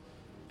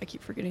 I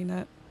keep forgetting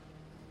that.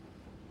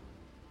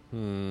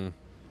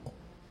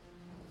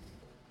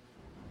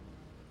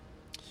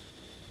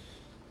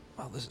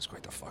 Well, this is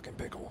quite the fucking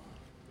pickle.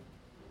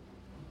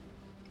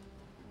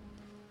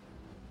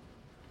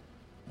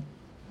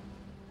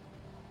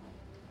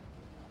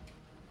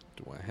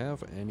 Do I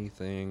have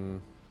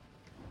anything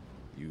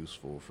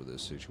useful for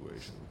this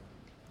situation?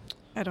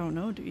 I don't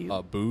know, do you?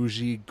 A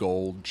bougie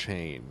gold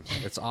chain.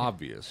 It's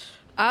obvious.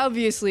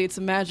 Obviously, it's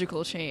a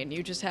magical chain.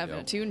 You just haven't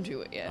Yep. attuned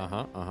to it yet.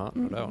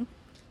 No doubt.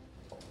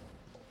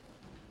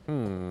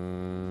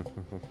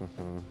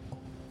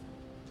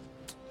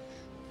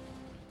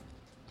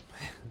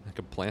 I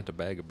could plant a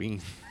bag of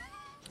beans.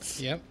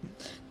 Yep.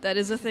 That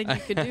is a thing you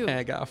could do.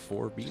 I got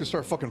 4 beans. Just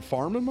start fucking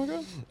farming, my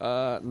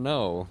guy?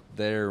 No,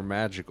 they're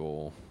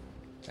magical,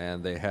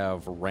 and they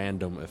have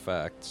random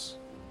effects.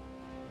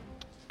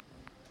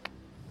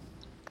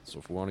 So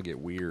if we want to get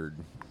weird,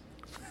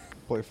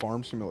 Play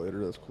Farm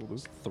Simulator. That's cool,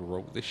 dude.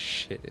 throw this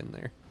shit in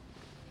there.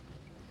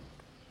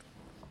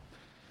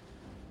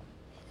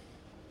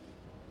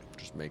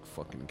 Just make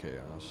fucking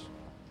chaos.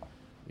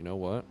 You know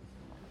what?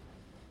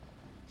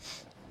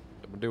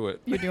 I'm gonna do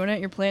it. You're doing it?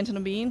 You're planting a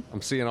bean?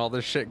 I'm seeing all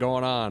this shit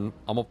going on.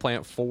 I'm gonna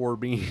plant 4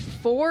 beans.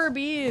 4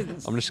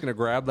 beans! I'm just gonna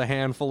grab the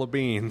handful of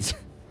beans.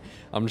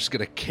 I'm just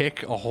gonna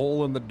kick a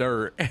hole in the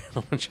dirt and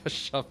I'm gonna just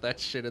shove that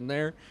shit in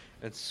there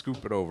and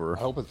scoop it over.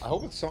 I hope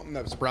it's something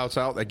that sprouts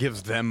out that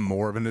gives them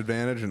more of an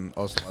advantage and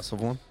us less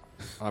of one.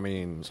 I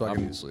mean, So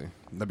obviously.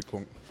 That'd be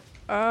cool.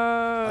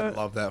 I'd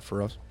love that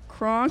for us.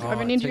 Kronk, I'm Oh,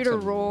 gonna it need you takes to a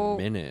roll.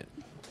 minute.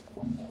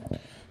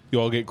 You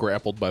all get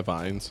grappled by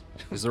vines.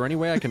 Is there any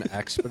way I can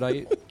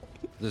expedite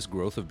this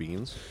growth of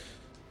beans?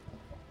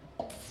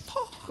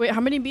 Wait,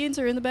 how many beans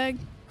are in the bag?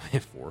 I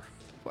have 4.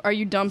 Are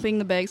you dumping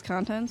the bag's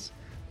contents?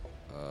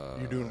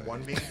 You're doing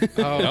one bean?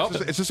 Oh,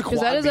 It's just a Because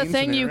quad that is a bean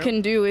thing you scenario.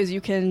 can do, is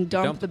you can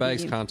dump the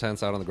bag's bean.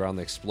 contents out on the ground.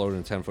 They explode in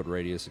a 10-foot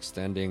radius,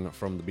 extending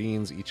from the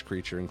beans. Each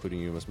creature, including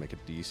you, must make a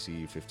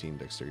DC 15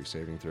 dexterity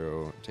saving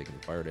throw, taking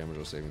fire damage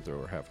on a saving throw,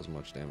 or half as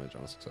much damage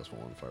on a successful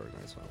one. Fire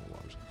ignites final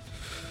launch.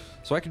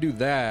 So I can do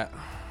that.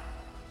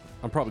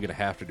 I'm probably going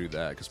to have to do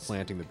that, because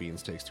planting the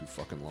beans takes too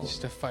fucking long.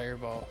 just a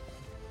fireball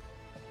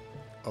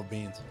Of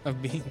beans.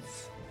 of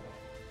beans.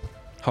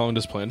 How long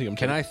does planting them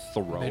take? Can I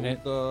throw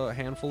Minute. the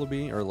handful of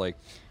beans? Or, like,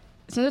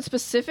 Since it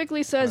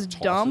specifically says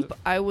toss dump, it?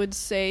 I would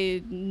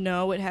say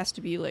no, it has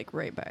to be like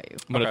right by you.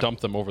 I'm gonna Okay. dump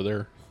them over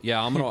there.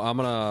 yeah, I'm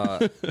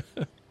gonna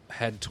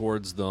head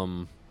towards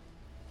them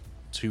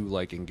to,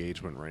 like,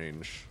 engagement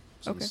range.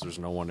 Since Okay. there's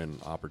no one in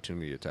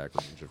opportunity attack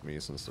range of me,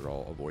 since they're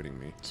all avoiding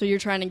me. So you're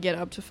trying to get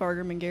up to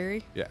Fargrim and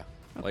Gary? Yeah.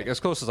 Like, as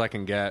close as I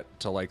can get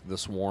to, like, the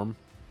swarm.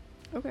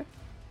 Okay.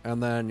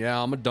 And then,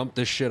 yeah, I'm gonna dump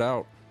this shit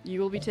out. You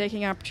will be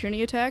taking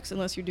opportunity attacks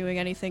unless you're doing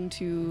anything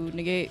to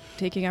negate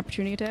taking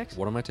opportunity attacks.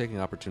 What am I taking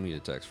opportunity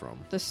attacks from?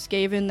 The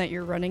Skaven that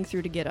you're running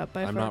through to get up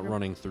by I'm not Fargrim?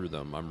 running through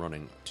them. I'm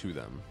running to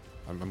them.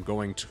 I'm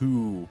going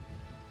to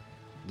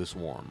the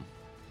swarm.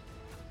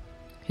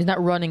 He's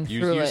not running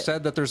through You it.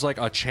 said that there's, like,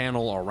 a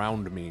channel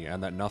around me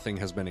and that nothing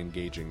has been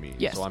engaging me.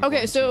 Yes. So I'm Okay,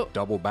 going so- to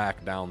double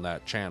back down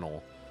that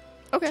channel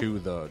Okay. to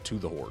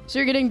the horde. So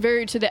you're getting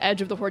very to the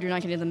edge of the horde. You're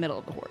not getting in the middle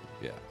of the horde.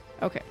 Yeah.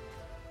 Okay.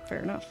 Fair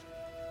enough.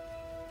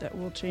 That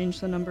will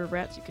change the number of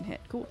rats you can hit.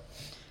 Cool.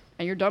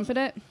 And you're dumping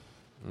it?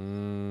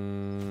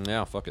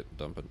 Yeah, fuck it.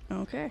 Dump it.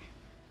 Okay.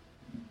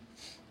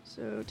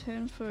 So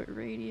 10-foot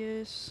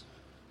radius.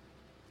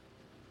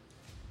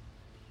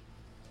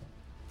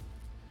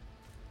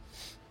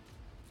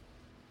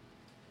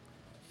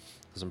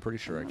 Because I'm pretty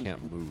sure I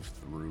can't move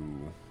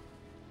through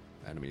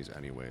enemies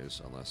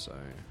anyways unless I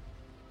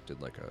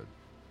did, like, a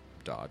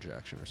dodge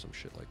action or some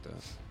shit like that.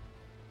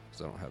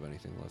 Because I don't have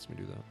anything that lets me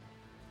do that.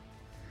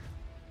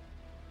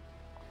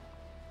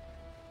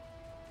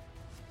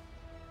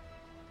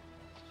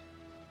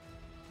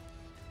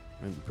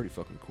 It'd be pretty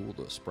fucking cool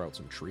to sprout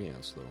some tree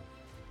ants, though.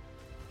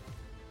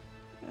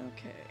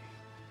 Okay.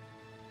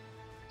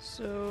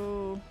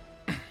 So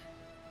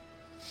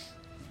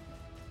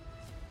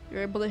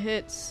you're able to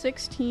hit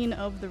 16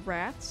 of the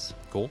rats,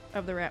 Cool.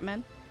 of the rat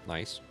men.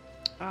 Nice.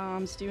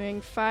 It's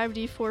doing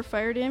 5d4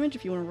 fire damage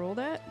if you want to roll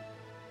that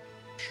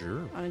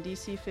Sure. on a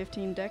DC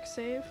 15 dex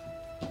save.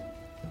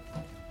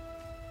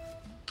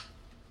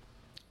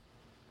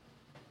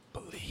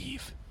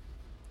 Believe.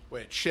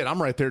 Wait, shit,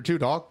 I'm right there too,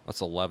 dog.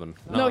 That's 11.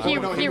 No, he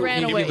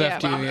ran away.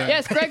 left Yeah. you, yeah.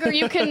 Yes, Gregor,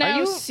 you can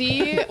now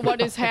see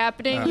what is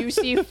happening. You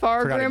see Forgot he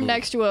Fargrim moved.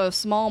 next to a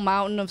small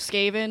mountain of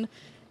Skaven.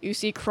 You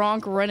see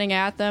Kronk running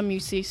at them. You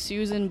see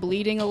Susan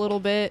bleeding a little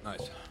bit.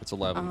 Nice. It's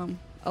 11.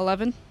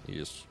 11.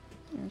 Yes.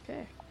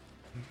 Okay.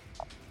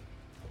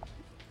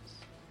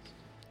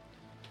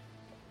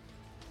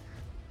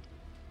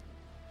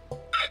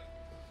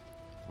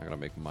 I gotta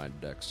make my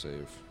deck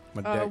save.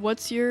 My deck.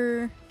 What's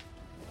your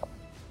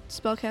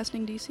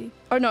spellcasting DC?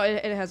 Oh no,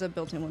 it has a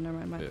built-in one. Never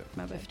mind. Yeah.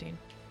 My bad. 15.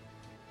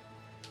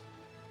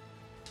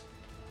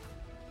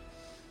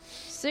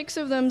 6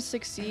 of them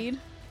succeed.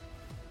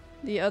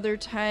 The other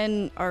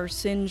 10 are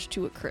singed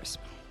to a crisp.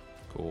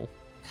 Cool.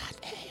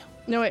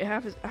 No, wait,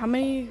 half is how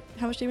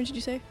much damage did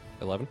you say?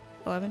 11.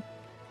 11.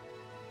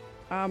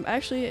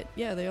 Actually,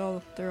 yeah, they're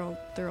all gone.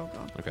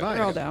 Okay. Nice.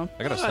 They're all down.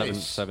 I got a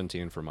Nice.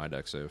 17 for my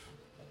deck save.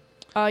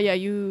 Yeah,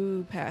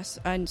 you pass,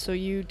 and so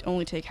you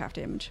only take half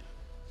damage.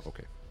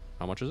 Okay.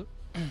 How much is it?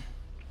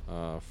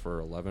 For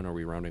 11, are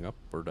we rounding up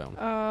or down?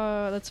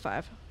 That's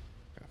 5.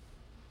 Okay.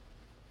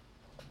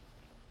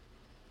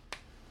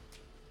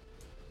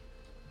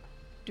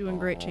 Doing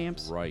great,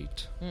 champs.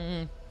 Right.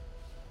 Mm-mm.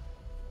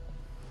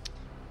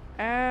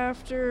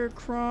 After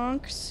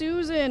Kronk,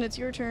 Susan, it's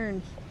your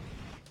turn.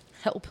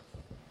 Help.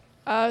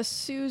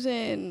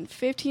 Susan,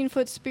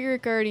 15-foot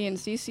Spirit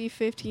Guardians, DC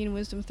 15,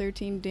 Wisdom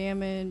 13,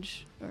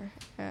 damage, or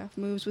half,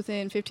 moves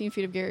within 15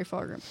 feet of Gary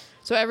Falgrim.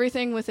 So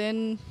everything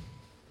within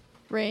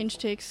range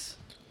takes...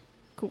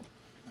 Cool.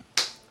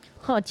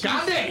 Oh, jeez.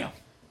 Goddamn.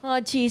 Oh,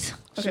 jeez.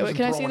 Okay, wait, Susan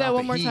can I see throwing that out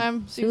one the more heat.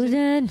 time, Susan?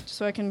 Susan.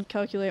 So I can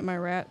calculate my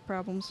rat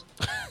problems.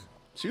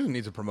 Susan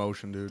needs a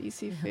promotion, dude.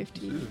 DC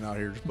 15. Susan out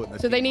here just putting.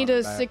 So they need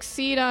to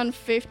succeed on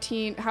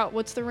 15.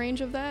 What's the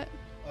range of that?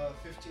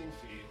 15 feet.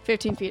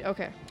 15 feet,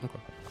 okay.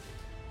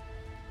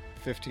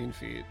 15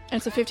 feet. And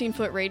it's a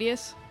 15-foot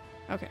radius?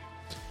 Okay.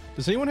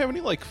 Does anyone have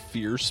any like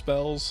fear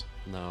spells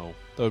No.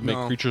 that would make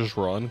No. creatures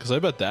run? Because I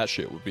bet that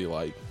shit would be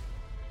like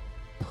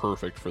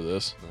perfect for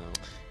this. No.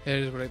 It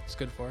is what it's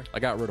good for. I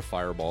got rid of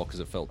Fireball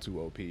because it felt too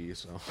OP,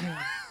 so I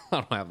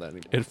don't have that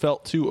anymore. It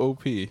felt too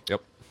OP.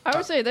 Yep. I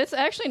would say that's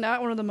actually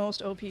not one of the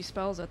most OP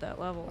spells at that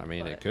level. I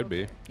mean, but it could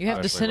be. You have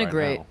Obviously,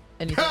 disintegrate, right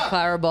and you think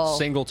fireball.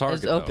 Single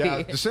target, is OP. though.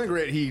 Yeah,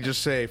 disintegrate. He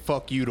just say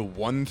fuck you to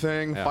one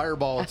thing. Yeah.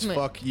 Fireball, it's I mean-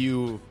 fuck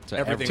you To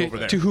everything everything. over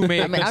there. To whom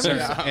may I mean, I'm concern.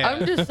 just, Yeah.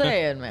 I'm just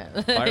saying,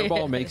 man.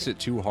 Fireball makes it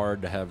too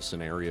hard to have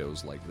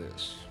scenarios like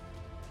this.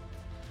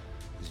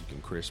 'Cause you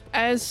can crisp.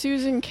 As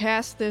Susan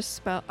casts this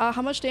spell,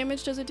 how much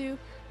damage does it do?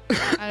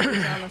 I don't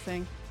know on the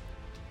thing.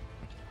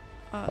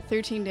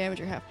 13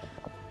 damage or half.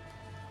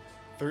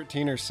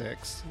 13 or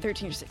 6.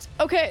 13 or 6.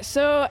 Okay,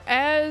 so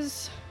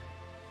as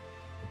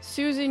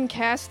Susan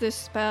casts this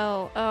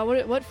spell,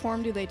 what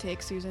form do they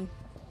take, Susan?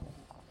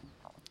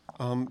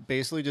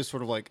 Basically just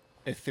sort of like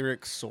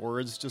etheric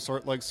swords just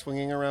sort of like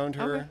swinging around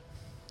her. Okay.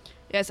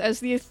 Yes, as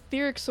the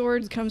etheric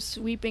swords come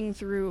sweeping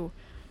through,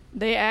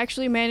 they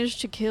actually manage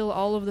to kill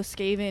all of the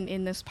Skaven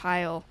in this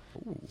pile.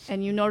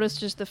 And you notice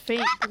just the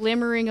faint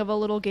glimmering of a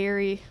little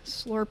Gary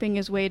slurping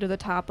his way to the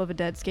top of a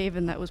dead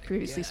Skaven that was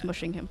previously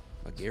smushing him.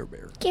 A Gare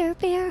Bear. Care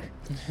Bear.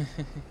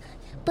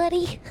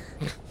 Buddy.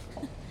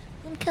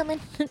 I'm coming.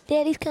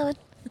 Daddy's coming.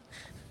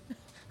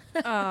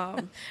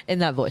 In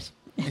that voice.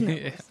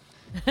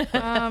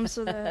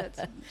 So that's...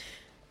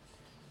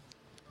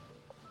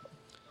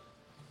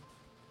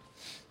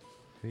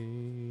 Hey,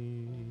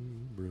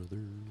 brother.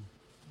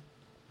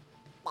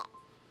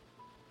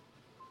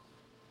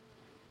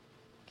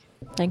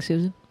 Thanks,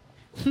 Susan.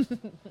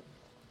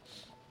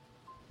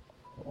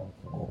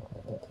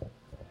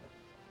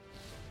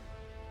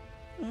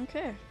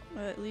 Okay.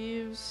 That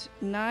leaves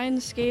 9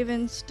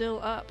 Skaven still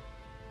up.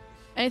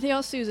 Anything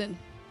else, Susan?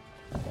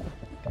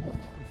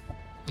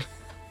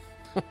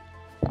 God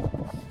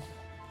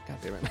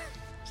damn it.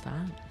 Stop.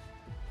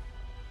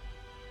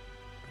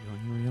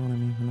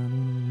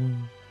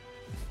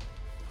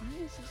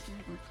 Why is this not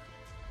working?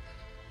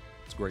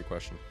 It's a great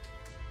question.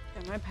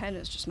 Yeah, my pen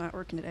is just not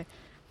working today.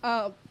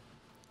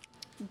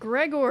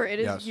 Gregor, it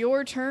is Yes.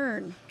 your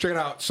turn. Check it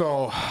out.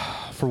 So,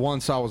 for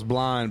once I was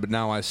blind, but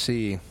now I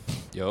see.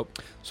 Yup.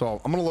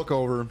 So I'm gonna look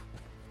over. I'm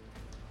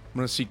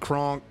gonna see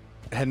Kronk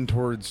heading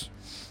towards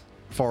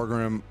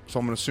Fargrim. So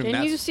I'm gonna assume Can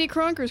that's. you see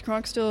Kronk, or is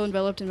Kronk still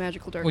enveloped in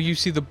magical darkness? Well, you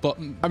see the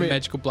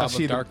magical blob I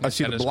see of darkness. I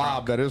see the that is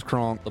blob that is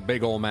Kronk. The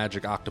big old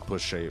magic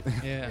octopus shape.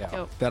 Kronk. Yeah.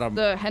 Oh, That I'm.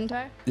 the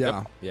hentai? Yeah.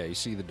 Yep. Yeah, you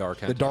see the dark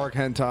The hand. dark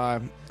hentai.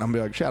 I'm gonna be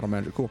like shadow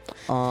magic. Cool.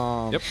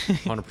 Yep.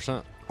 100%.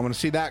 I'm gonna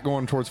see that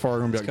going towards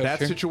Fargrim. And be like, Let's go, that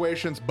sure.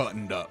 situation's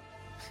buttoned up.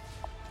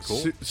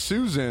 Cool.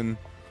 Susan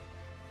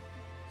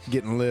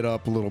getting lit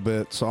up a little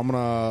bit, so I'm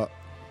gonna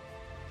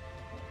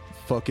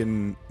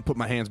fucking put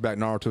my hands back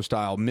Naruto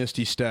style,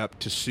 Misty Step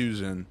to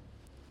Susan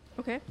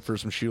Okay. for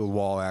some shield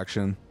wall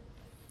action,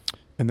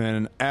 and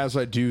then as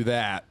I do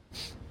that,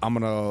 I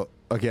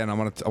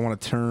want to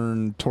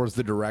turn towards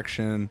the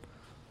direction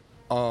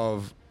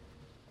of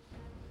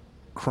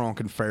Kronk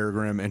and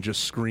Fargrim and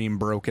just scream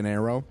Broken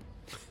Arrow,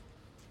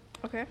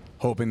 Okay.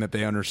 hoping that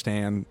they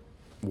understand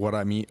what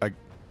I mean. Like,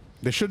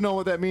 they should know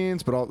what that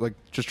means, but I'll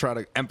just try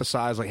to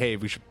emphasize hey,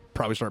 we should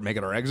probably start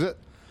making our exit.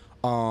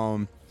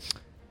 And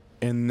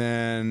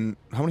then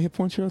how many hit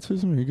points you at,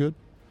 Susan? Are you good?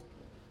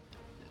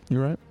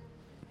 You right?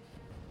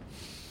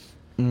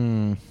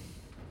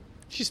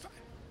 She's fine.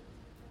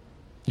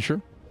 You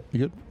sure? You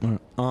good?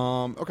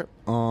 All right. Okay.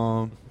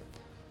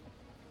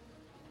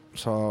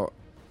 So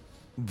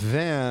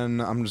then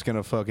I'm just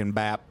gonna fucking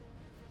bap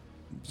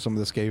some of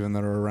the Skaven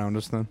that are around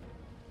us then.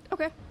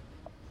 Okay.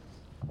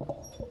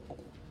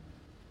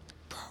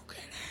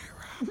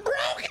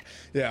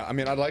 Yeah, I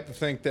mean, I'd like to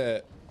think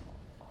that,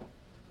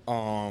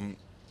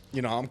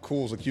 you know, I'm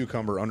cool as a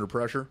cucumber under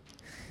pressure,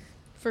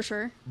 For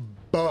sure.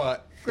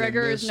 but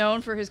Gregor in is this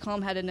known for his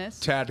calm-headedness.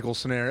 tactical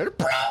scenario,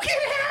 broken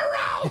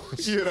arrow.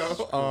 You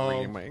know,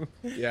 Screaming.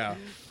 yeah.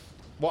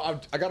 Well,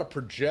 I got to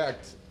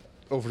project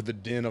over the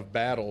din of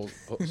battle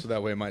so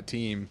that way my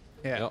team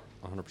Yep,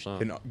 100%.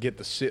 can get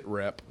the sit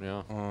rep.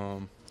 Yeah.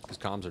 Because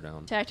comms are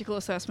down. Tactical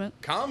assessment.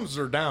 Comms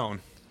are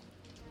down.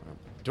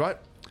 Do I?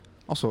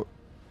 Also,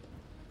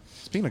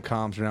 speaking of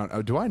comms are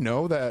down, do I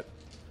know that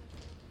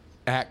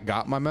Ack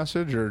got my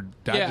message, or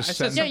did Yeah, I just I said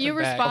send? Yeah, something you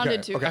back.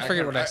 responded to Okay, it. I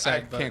forget what I said,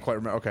 I but- can't quite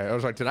remember. Okay, I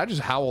was like, did I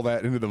just howl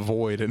that into the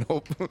void and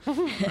hope?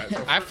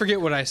 I forget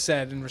what I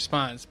said in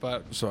response,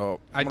 but So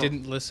I I'm gonna-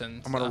 didn't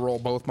listen. I'm gonna so. roll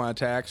both my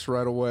attacks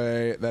right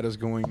away. That is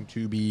going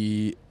to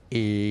be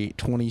a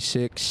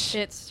 26.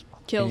 It's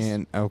kills.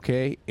 And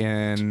okay,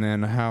 and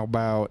then how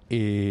about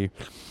a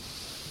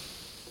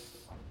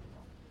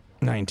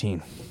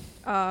 19?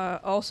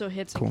 Also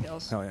hits Cool. and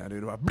kills. Hell yeah,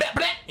 dude! Blah,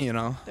 blah, you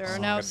know, There are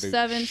now dude.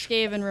 7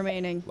 Skaven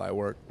remaining. light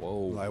work. Whoa.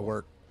 Light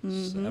work.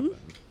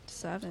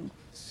 7.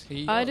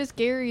 See, It is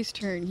Gary's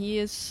turn. He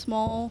is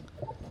small.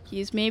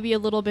 He's maybe a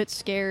little bit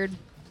scared.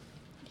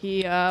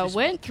 He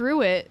went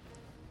through it.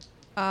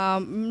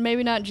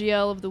 Maybe not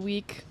GL of the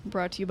week,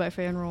 brought to you by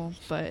Fanroll,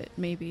 but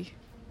maybe.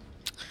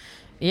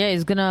 Yeah,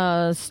 he's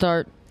gonna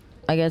start,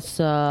 I guess,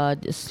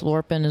 just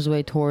slurping his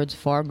way towards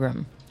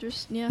Fargrim.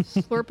 Just, yeah,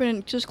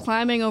 slurping, just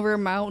climbing over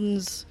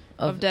mountains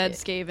of Of- dead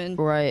Skaven.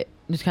 Right.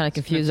 Just kind of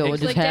confused at what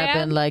take- just Like,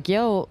 happened. Dad? Like,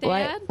 yo,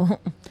 Dad? what?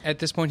 at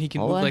this point, he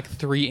can Oh, move what? like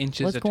 3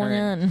 inches What's a going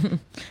turn. on?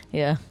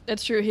 Yeah.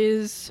 That's true.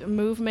 His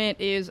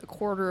movement is a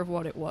quarter of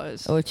what it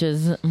was. Which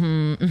is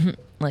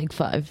like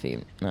 5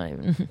 feet. Not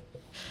even.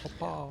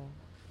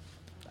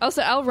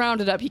 I'll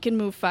round it up. He can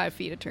move 5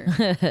 feet a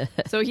turn.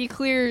 So he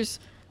clears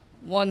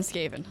 1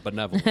 Skaven.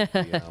 Benevolent.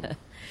 Yeah.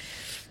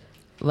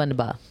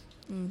 Wunderbar.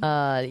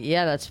 Mm-hmm.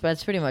 Yeah, that's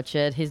pretty much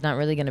it. He's not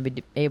really going to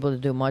be able to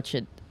do much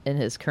in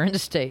his current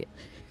state.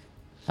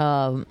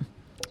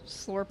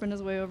 Slurping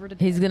his way over to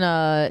He's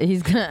gonna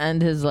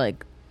end his light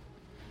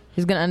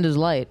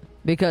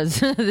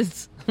because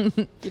it's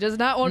He does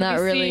not want to Not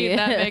be really. seen.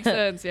 That makes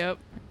sense. Yep.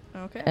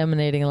 Okay.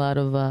 emanating a lot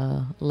of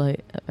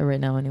light right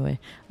now anyway.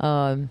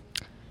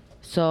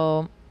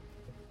 So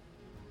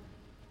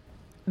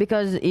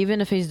because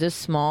even if he's this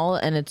small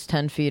and it's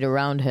 10 feet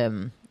around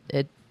him,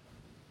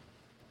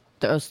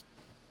 there's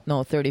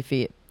 30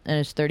 feet and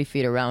it's 30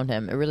 feet around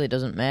him. It really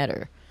doesn't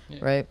matter, Yeah.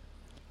 right?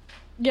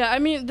 Yeah, I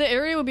mean, the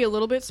area would be a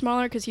little bit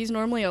smaller because he's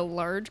normally a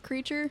large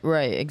creature.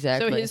 Right,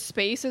 exactly. So his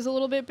space is a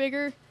little bit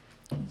bigger.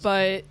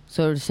 But,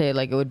 So to say,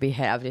 like, it would be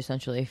halved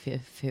essentially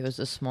if he was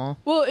this small.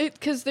 well,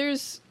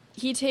 because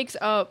he takes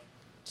up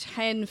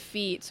 10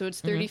 feet, so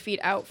it's 30 feet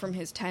out from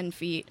his 10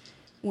 feet.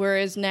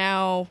 Whereas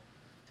now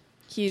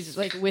he's,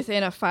 like,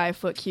 within a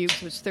 5-foot cube,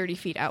 so it's 30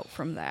 feet out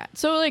from that.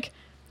 So, like,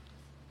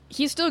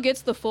 he still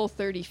gets the full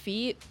 30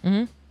 feet,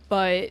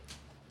 but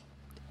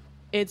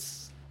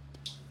it's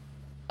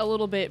a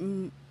little bit,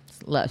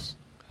 Less.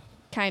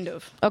 kind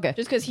of. Okay.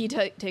 Just because he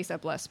takes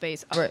up less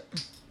space Right.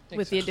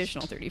 with the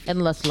additional 30 feet.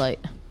 And less light.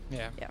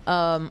 Yeah.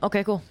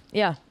 Okay, cool.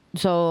 Yeah.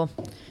 So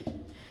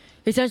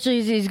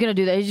essentially he's gonna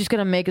do that. He's just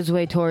gonna make his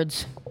way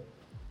towards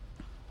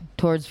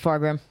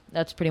Fargrim.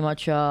 That's pretty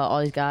much all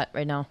he's got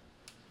right now.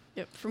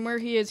 Yep. From where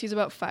he is, he's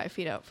about 5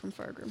 feet out from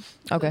Fargrim.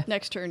 Okay.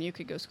 Next turn, you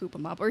could go scoop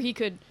him up, or he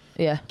could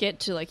Yeah. get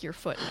to like your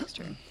foot next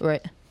turn.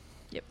 Right.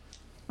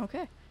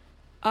 Okay.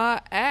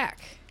 Ack,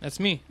 That's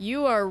me.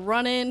 you are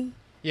running.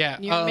 Yeah.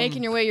 You're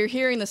making your way. You're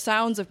hearing the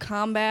sounds of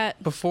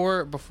combat.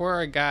 Before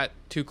I got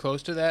too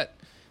close to that,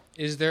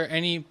 is there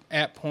any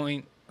a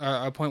point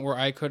where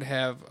I could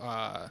have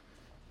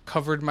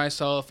covered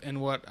myself in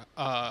what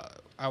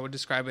I would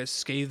describe as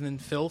Skaven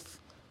filth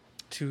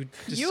to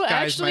disguise You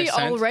actually my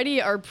scent?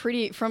 already are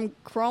pretty. From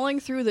crawling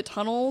through the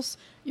tunnels,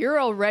 you're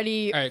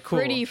already All right, cool.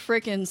 pretty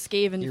freaking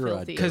Skaven You're a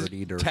filthy.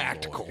 dirty, dirty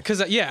Tactical. boy.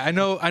 Because I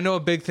know a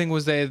big thing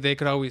was they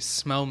could always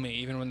smell me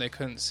even when they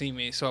couldn't see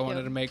me, so I wanted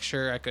Yep. to make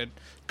sure I could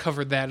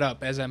cover that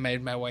up as I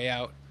made my way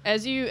out.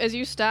 As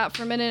you stop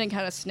for a minute and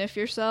kind of sniff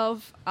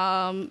yourself,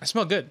 I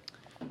smell good.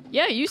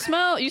 yeah, you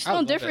smell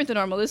love different it. than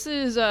normal. This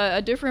is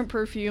a different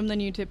perfume than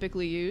you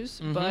typically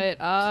use, but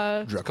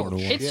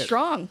it's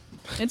strong.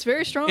 It's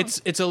very strong.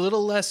 It's a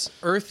little less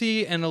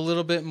earthy and a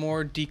little bit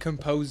more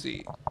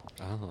decomposy.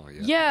 Oh,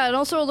 yeah. yeah, and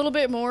also a little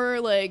bit more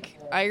like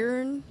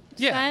iron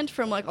Yeah. scent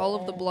from like all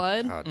of the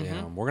blood. God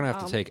damn. We're going to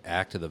have to take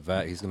Ack to the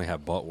vet. He's going to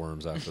have butt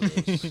worms after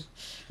this.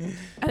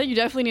 I think you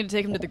definitely need to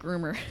take him to the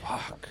groomer.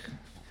 Fuck.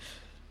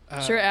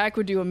 Sure, Ack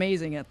would do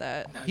amazing at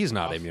that. He's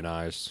not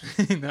immunized.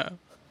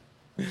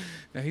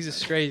 No, he's a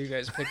stray you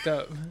guys picked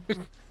up.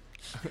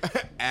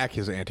 Ack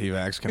is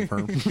anti-vax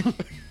confirmed.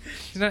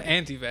 He's not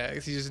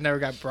anti-vax. He just never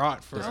got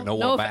brought for. No No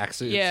one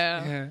vaxes.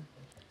 Yeah. Yeah.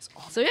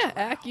 So yeah,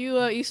 Ak,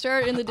 you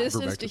start in the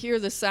distance to hear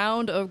the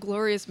sound of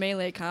glorious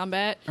melee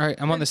combat. All right,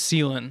 I'm on the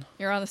ceiling.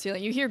 You're on the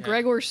ceiling. You hear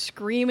Gregor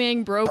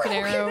screaming, broken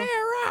arrow.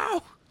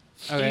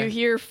 Okay. You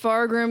hear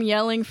Fargrim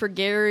yelling for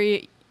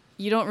Gary.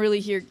 You don't really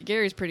hear.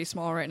 Gary's pretty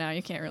small right now.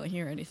 You can't really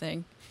hear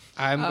anything.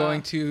 I'm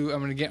going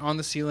to get on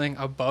the ceiling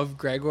above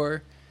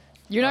Gregor.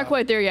 You're not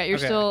quite there yet. You're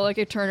okay. still like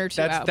a turn or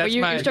two out, but that's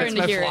you're starting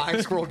to hear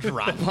it. Scroll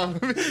drop on me.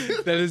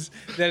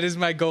 That is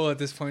my goal at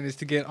this point, is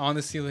to get on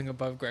the ceiling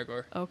above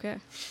Gregor. Okay.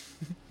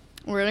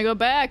 We're gonna go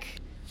back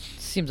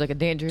Seems like a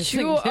dangerous thing.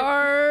 to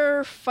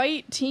our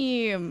fight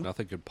team.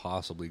 Nothing could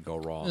possibly go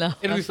wrong. No,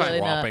 It'll be fine.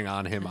 absolutely not. Dropping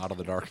on him out of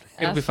the darkness.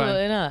 It'll be fine.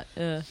 Absolutely not.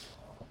 Yeah.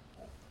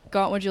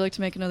 Gaunt, would you like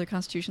to make another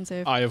Constitution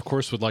save? I, of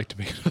course, would like to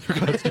make another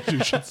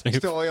Constitution save.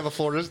 Still on the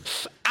floor.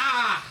 Just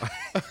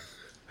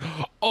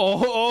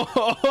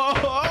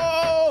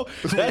Oh,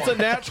 that's a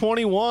nat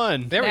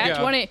 21. There we Nat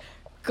go. 20. It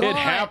Gaunt,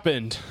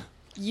 happened.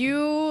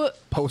 You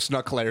post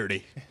nut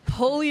clarity.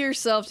 pull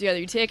yourself together.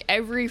 You take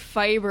every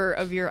fiber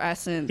of your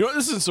essence. You know what?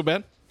 This isn't so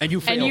bad. And you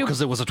failed you-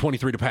 because it was a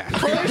 23 to pass.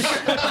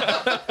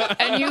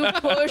 And you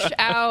push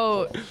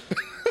out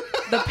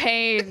the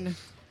pain,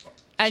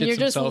 and Shits you're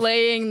just himself.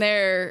 laying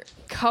there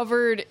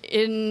covered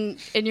in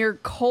you're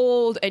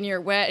cold and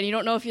you're wet, and you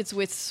don't know if it's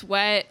with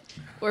sweat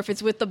or if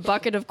it's with the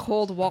bucket of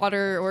cold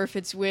water or if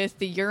it's with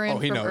the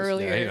urine he from knows.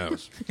 earlier. Yeah,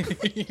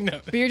 he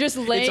knows. But you're just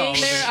all laying of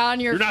there it. on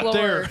your You're not floor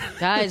there.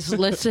 Guys,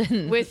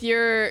 listen. with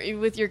your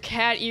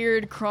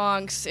cat-eared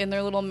Kronks in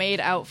their little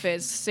maid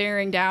outfits,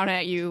 staring down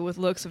at you with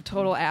looks of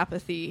total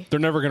apathy. They're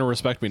never going to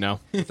respect me now.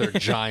 They're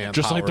giant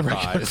Just like the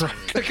power regular thighs.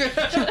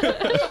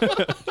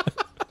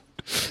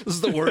 This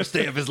is the worst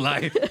day of his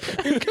life.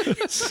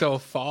 So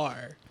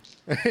far.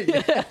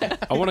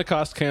 I want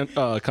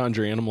to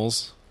conjure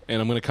animals, and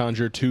I'm going to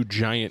conjure 2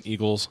 giant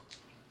eagles.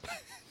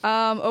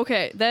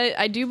 Okay, that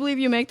I do believe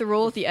you make the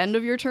roll at the end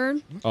of your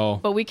turn, Oh,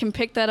 but we can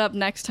pick that up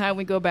next time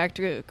we go back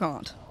to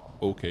Gaunt.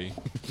 okay.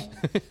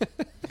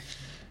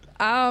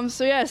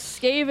 So yeah,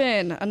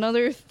 Skaven.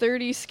 Another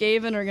 30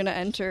 Skaven are gonna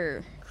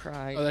enter.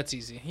 Cry. Oh, that's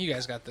easy. You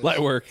guys got this.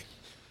 Light work.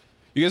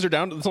 You guys are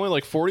down to, it's only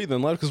like 40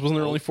 then left, because wasn't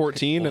there only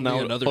 14 and Only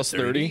now another plus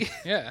 30?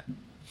 Yeah.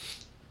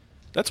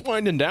 That's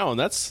winding down.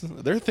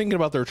 They're thinking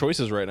about their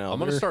choices right now. I'm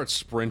going to They're- start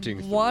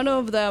sprinting. through One them.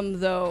 of them,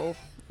 though,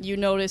 you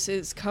notice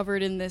is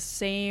covered in this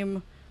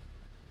same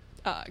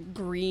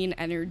green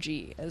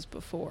energy as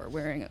before,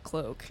 wearing a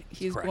cloak.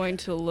 He's going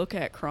to look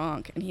at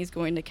Kronk, and he's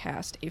going to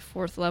cast a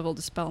 4th level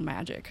Dispel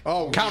Magic.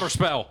 Oh,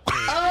 Counterspell.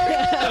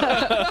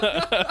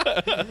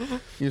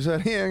 You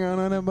said hang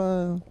on a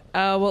ball.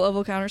 What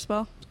level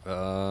Counterspell?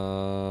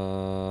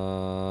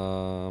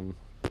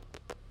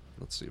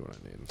 Let's see what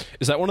I need.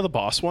 Is that one of the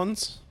boss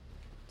ones?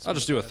 I'll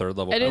just do a 3rd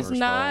level. It is counterspell.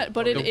 not,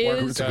 but it Don't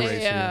work with is the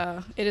Grey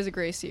it is a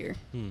Grey Seer.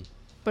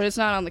 But it's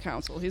not on the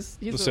council. He's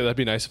Let's a say that'd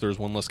be nice if there was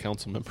one less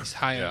council member. It's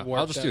high Yeah, on warp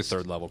I'll just do a dust.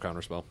 3rd level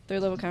counterspell. 3rd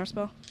level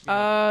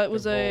Counterspell. It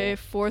was a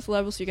 4th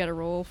level, so you got to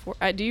roll for.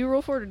 Do you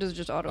roll for it, or does it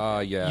just auto?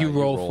 Yeah. You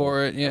roll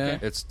for it, yeah.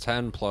 It's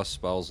 10 plus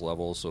spells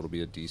level, so it'll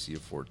be a DC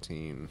of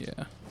 14.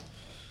 Yeah.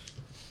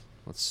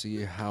 Let's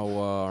see how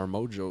our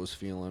mojo's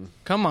feeling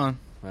Come on.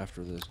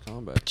 after this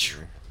combat.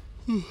 here.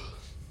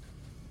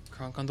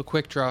 Kronk on the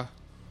quick draw.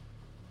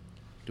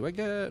 Do I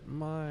get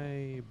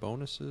my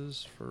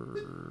bonuses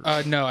for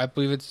No, I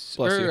believe it's.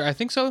 Bless you. I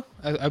think so.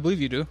 I believe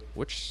you do.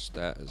 which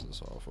stat is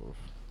this off of?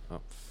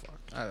 Oh fuck!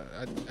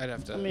 I'd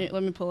have to.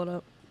 Let me pull it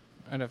up.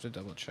 I'd have to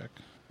double check.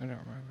 I don't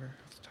remember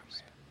off the top of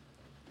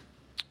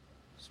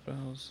my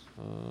head. Spells.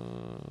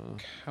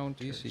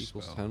 Counter DC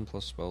equals spell. 10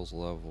 plus spells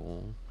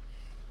level.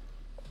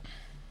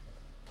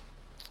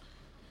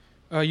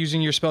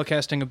 Using your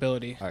spellcasting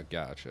ability. I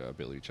gotcha.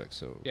 Ability check.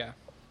 So Yeah.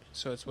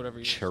 So it's whatever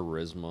you.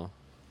 charisma.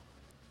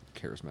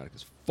 Charismatic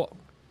as fuck.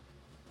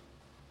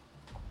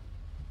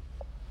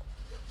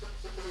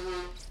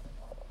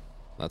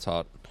 That's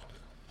hot.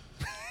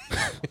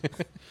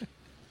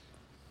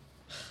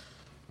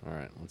 All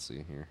right, let's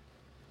see here.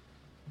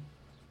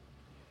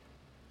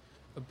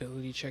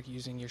 Ability check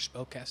using your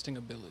spellcasting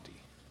ability.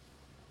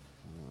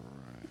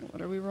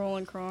 What are we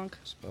rolling, Kronk?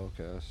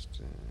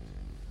 Spellcasting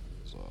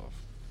is off.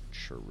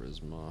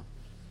 Charisma.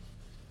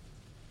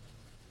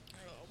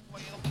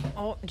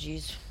 Oh,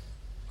 jeez.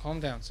 Calm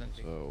down,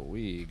 Cindy. So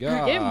we You're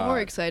got getting more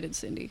excited,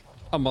 Cindy.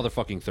 a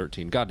motherfucking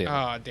 13. Goddamn.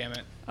 Ah, damn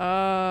it.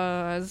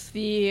 As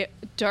the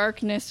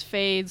darkness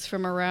fades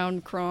from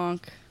around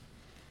Kronk,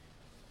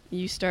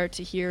 you start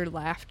to hear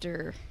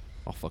laughter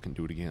I'll fucking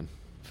do it again.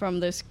 from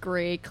this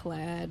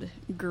gray-clad,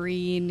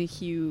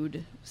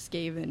 green-hued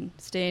Skaven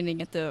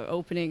standing at the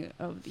opening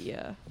of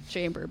the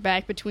chamber,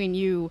 back between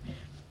you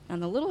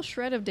and the little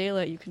shred of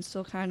daylight you can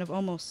still kind of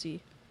almost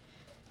see.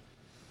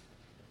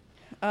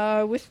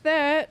 With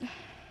that,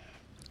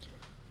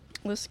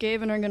 the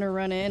Skaven are going to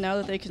run in now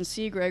that they can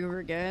see Gregor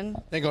again.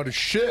 They go to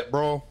shit,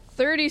 bro.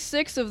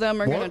 36 of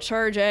them are going to What?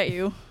 charge at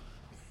you.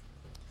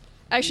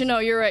 Actually, no,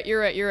 you're right.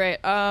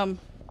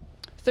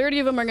 30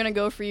 of them are going to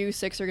go for you.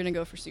 6 are going to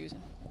go for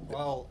Susan.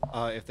 Well,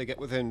 if they get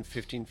within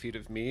 15 feet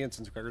of me, and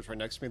since Gregor's right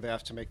next to me, they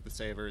have to make the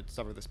save or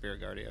summon the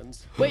Spirit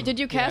Guardians. Wait, did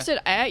you cast it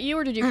at you,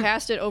 or did you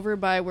cast it over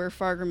by where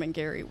Fargrim and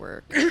Gary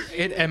were?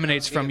 It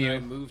emanates from And I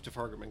you. moved to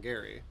Fargrim and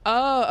Gary.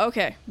 Oh,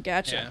 okay. Yeah,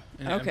 Gotcha.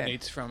 and it Okay.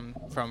 emanates from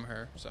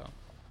her, so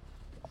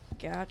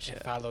Gotcha.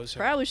 it follows her.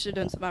 Probably should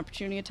have done some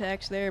opportunity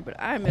attacks there, but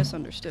I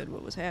misunderstood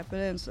what was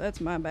happening, so that's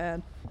my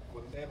bad.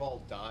 Wouldn't they have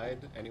all died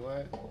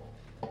anyway?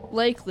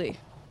 Likely.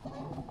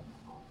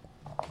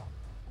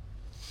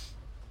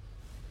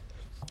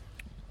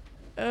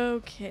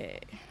 Okay.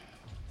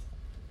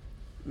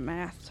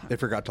 Math time. They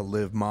forgot to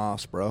live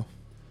moss, bro.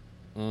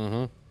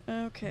 Mm-hmm.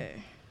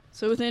 Okay.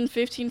 So within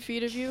 15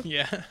 feet of you?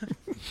 Yeah.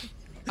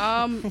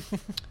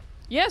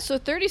 Yeah, so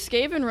 30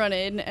 Skaven run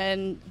in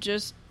and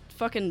just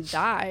fucking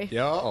die.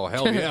 Yeah. Oh,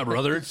 hell yeah,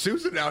 brother.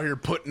 Susan out here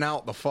putting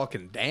out the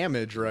fucking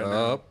damage right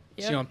now.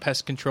 Is she on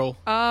pest control?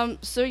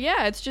 So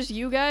yeah, it's just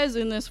you guys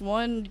in this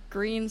one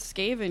green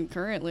Skaven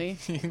currently.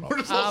 We're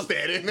just all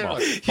standing there.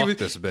 Like, Fuck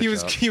this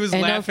bitch up. He was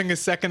And laughing a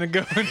second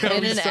ago. And now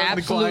In he's an starting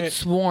to absolute quiet. I'm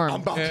swarm.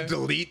 about to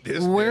delete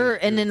this. We're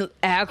thing. in an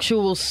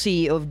actual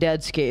sea of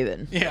dead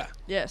Skaven. Yeah.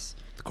 Yes.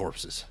 The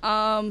corpses.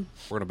 We're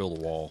gonna build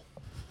a wall.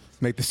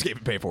 Make the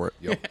Skaven pay for it.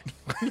 Yep.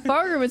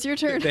 Fargrim, it's your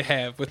turn. They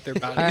have with their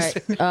All bodies.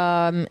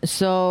 right.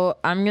 So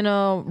I'm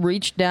gonna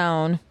reach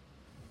down,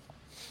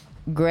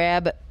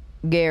 grab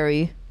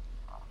Gary,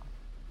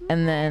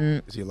 and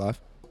then Is he alive?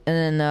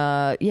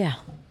 yeah,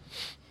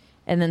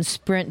 and then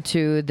sprint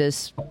to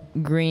this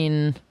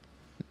green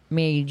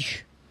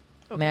mage,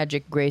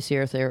 magic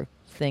Gracier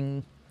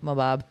thing,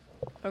 Mabob.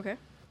 Okay.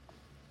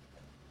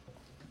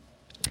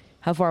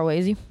 How far away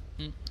is he?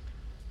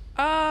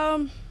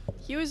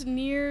 He was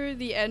near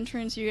the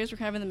entrance. You guys were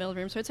kind of in the middle of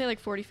the room, so I'd say like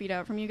 40 feet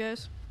out from you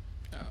guys.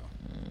 Oh,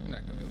 I'm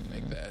not gonna be able to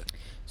make that.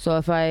 So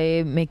if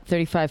I make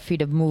 35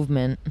 feet of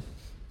movement,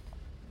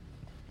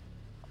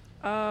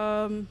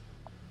 Yeah,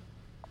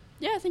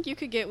 I think you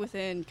could get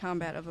within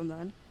combat of him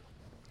then.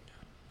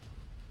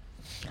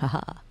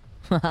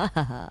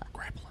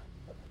 Grappling.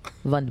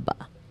 wunderbar.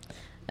 All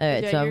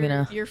right, Yeah, so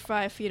I'm you're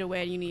 5 feet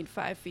away, and you need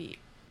 5 feet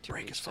to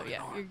Break reach. his So fucking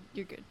yeah, arm.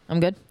 you're good. I'm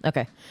good.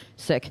 Okay,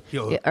 sick.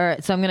 Yo. Yeah, all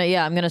right, so I'm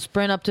gonna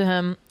sprint up to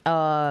him,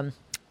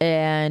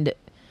 and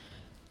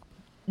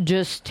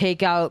just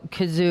take out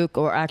Kazook,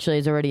 or actually,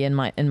 it's already in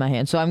my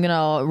hand. So I'm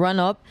gonna run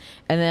up,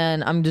 and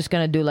then I'm just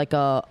gonna do like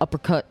a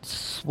uppercut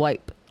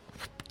swipe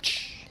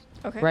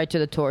Okay. right to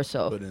the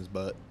torso. Put in his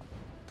butt.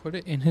 Put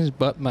it in his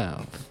butt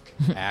mouth.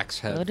 Axe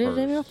head Put it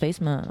in your first.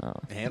 face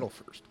mouth. Handle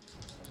first.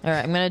 All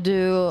right, I'm gonna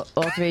do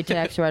all 3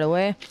 attacks right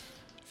away.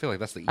 I feel like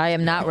that's the. I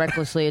am not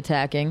recklessly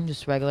attacking,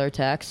 just regular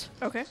attacks.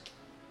 Okay.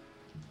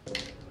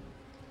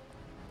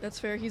 That's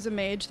fair. He's a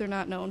mage. They're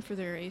not known for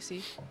their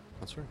AC,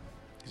 That's right.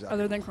 He's out,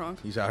 other than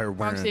Kronk. he's out here Kronk's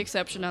the wearing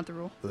exception, not the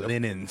rule.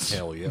 linens.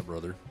 Hell yeah,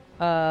 brother.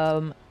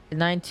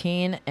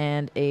 19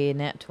 and a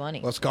nat 20.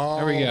 Let's go.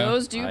 There we go.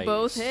 Those do Nice.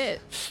 both hit.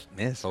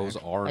 Miss. Those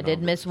are. I did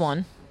numbers. miss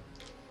one.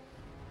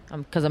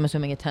 Because I'm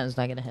assuming a 10 is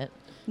not gonna hit.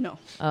 No.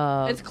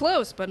 Uh, It's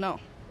close, but no.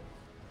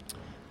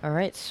 All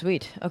right,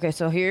 sweet. Okay,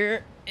 so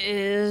here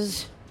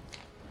is.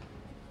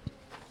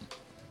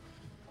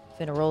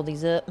 Finna roll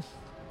these up.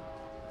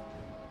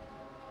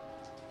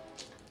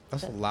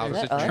 That's the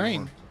loudest. Is that us?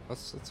 Train.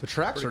 That's The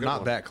tracks pretty are good not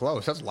one. that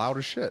close. That's loud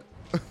as shit.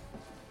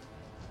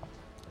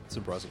 It's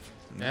impressive.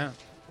 Yeah.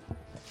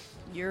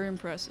 You're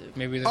impressive.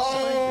 Maybe there's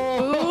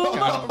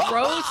Boom!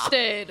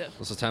 Roasted.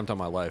 This attempt on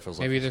my life. I was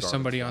like, maybe there's started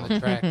somebody on flying.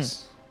 the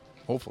tracks.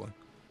 Hopefully.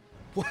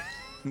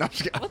 No, I'm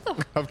just kidding.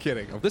 I'm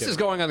kidding. This is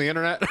going on the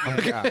internet.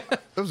 Yeah, that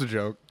was a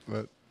joke,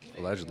 but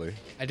Allegedly.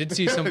 I did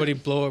see somebody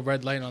blow a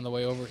red light on the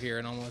way over here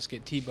and almost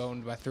get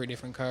T-boned by 3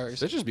 different cars.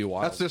 They just be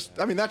wild. that's just.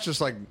 I mean, that's just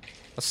like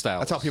That's style.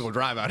 that's how people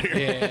drive out here.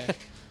 Yeah.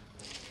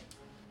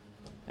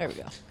 There we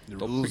go. The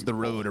rules of the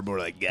road are more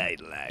like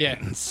guidelines.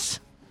 Yeah.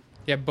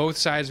 Yeah, both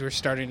sides were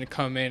starting to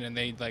come in and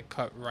they like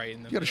cut right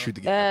in the You gotta middle. shoot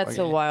the gap. That's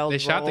a wild They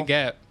shot the roll.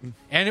 gap.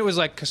 And it was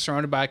like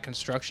surrounded by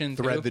construction.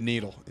 Thread too. the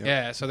needle.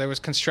 Yeah, so there was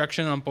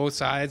construction on both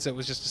sides. It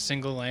was just a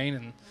single lane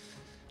and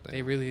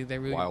they really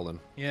Wildin'.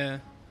 Yeah.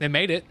 They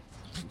made it.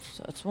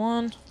 So that's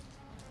one.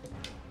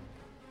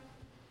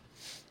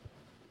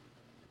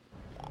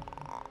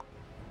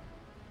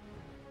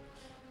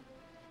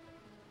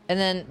 And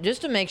then,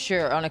 just to make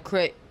sure, on a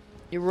crit,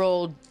 you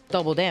roll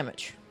double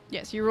damage.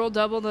 Yes, you roll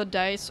double the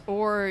dice,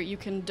 or you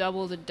can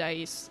double the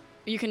dice.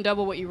 You can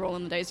double what you roll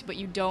in the dice, but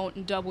you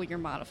don't double your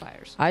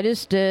modifiers. I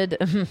just did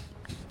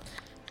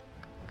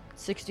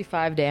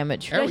 65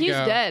 damage. There Yeah, we he's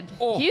go. dead.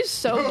 Oh. He's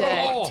so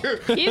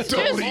dead. He's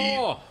just.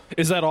 Oh,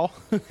 Is that all?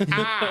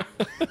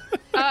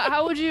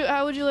 How would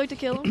you like to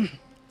kill him?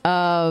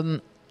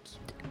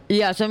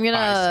 Yeah, so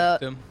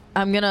Bisect him.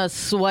 I'm gonna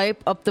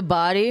swipe up the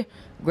body,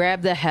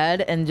 grab the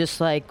head, and just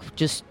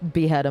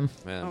behead him.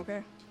 man.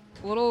 Okay.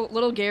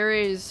 Little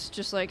Gary's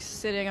just like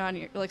sitting on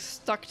your, like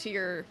stuck to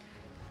your,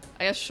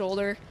 I guess,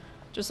 shoulder,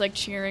 just like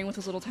cheering with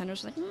his little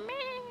tendrils, like.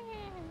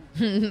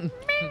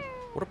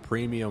 What a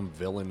premium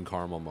villain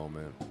karma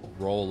moment.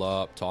 Roll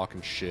up, talking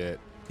shit.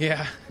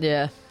 Yeah.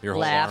 Yeah. Your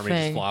whole army just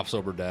laughing. flops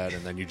over dead,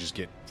 and then you just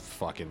get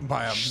fucking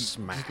By a-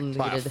 smacked.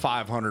 By a Deleted.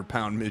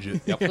 500-pound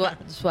midget. Yep.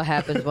 That's what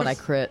happens when I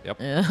crit. Yep.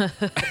 Yeah.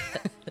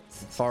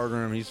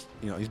 Fargrim, he's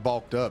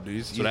bulked up, dude.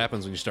 That's what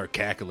happens when you start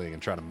cackling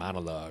and try to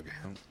monologue.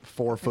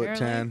 4'10",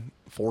 Apparently.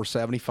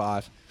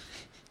 475.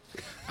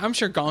 I'm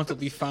sure Gaunt will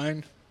be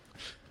fine.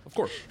 Of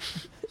course.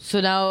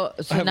 So now,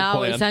 have a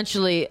plan.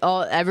 essentially,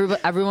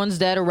 everyone's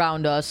dead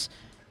around us.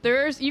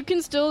 You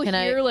can still Can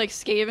I- hear like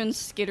Skaven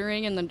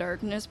skittering in the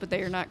darkness, but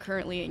they are not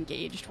currently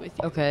engaged with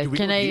you. Okay. Do we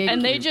Can go I? deep?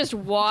 And they just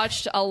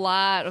watched a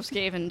lot of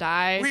Skaven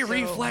die. so-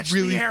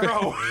 the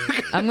arrow.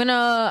 I'm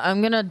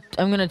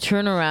gonna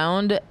turn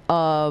around.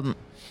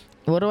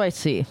 What do I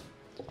see?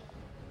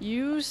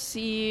 You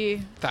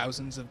see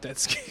Thousands of dead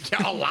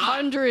Skaven.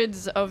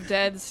 hundreds of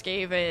dead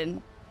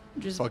Skaven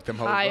just Fuck them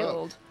hoes up.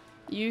 piled.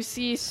 You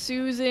see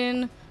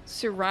Susan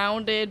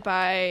surrounded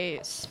by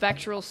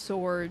spectral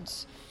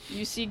swords.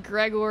 You see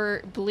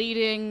Gregor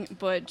bleeding,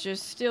 but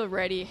just still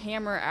ready,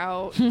 hammer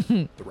out.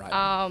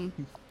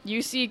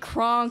 You see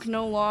Kronk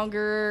no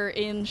longer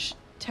in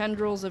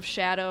tendrils of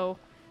shadow,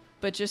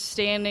 but just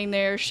standing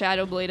there,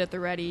 shadow blade at the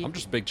ready. I'm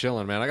just big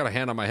chilling, man. I got a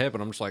hand on my hip,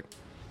 and I'm just like,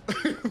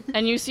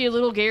 And you see a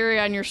little Gary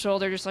on your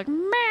shoulder, just like,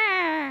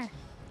 meh.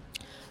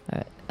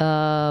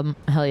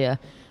 Hell yeah.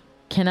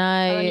 Can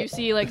And then I? you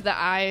see like the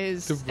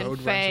eyes The and road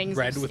runs fangs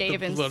red of with the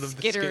Skaven blood of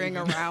the skittering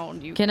Skaven.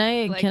 around you. Can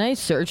I? like, Can I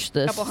search A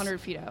this? couple 100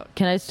 feet out.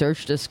 Can I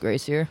search this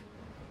Gracier?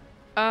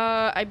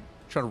 I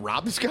Trying to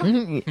rob this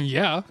guy?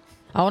 Yeah.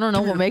 I want to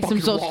know what makes him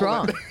so fucking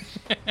strong.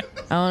 wallet.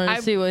 I want I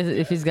to see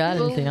if he's got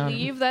anything on him.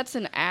 believe that's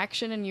an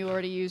action, and you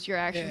already used your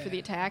action for the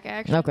attack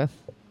action. Okay.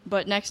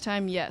 But next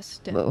time, yes,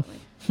 Whoa.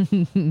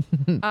 definitely.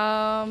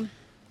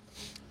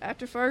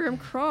 After Fargrim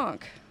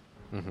Kronk,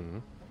 mm-hmm.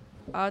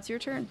 it's your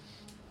turn.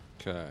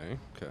 Okay.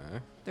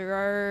 There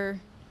are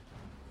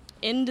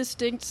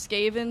indistinct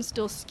Skaven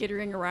still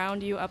skittering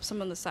around you up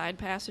some of the side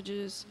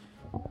passages,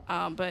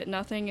 but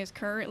nothing is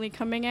currently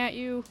coming at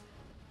you.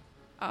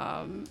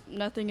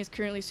 Nothing is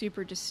currently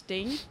super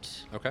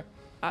distinct. Okay.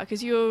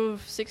 Because you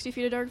have 60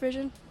 feet of dark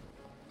vision?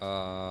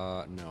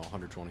 No,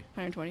 120.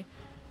 120.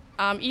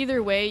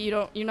 Either way,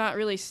 you're not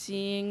really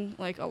seeing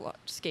like a lot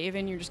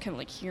Skaven. You're just kind of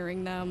like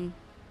hearing them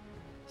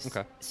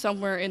Okay.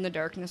 somewhere in the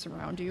darkness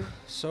around you.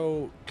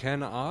 So,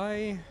 can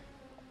I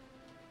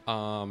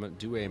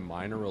do a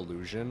minor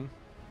illusion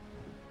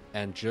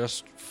and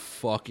just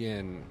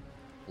fucking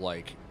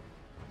like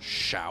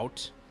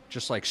shout,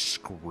 just like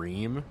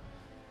scream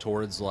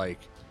towards like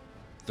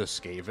the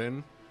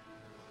Skaven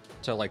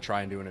to like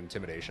try and do an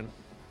intimidation?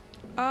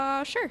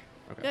 Sure.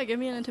 Okay. Yeah, give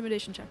me an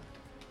intimidation check.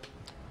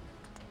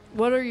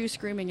 What are you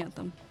screaming at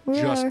them?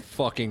 Just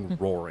fucking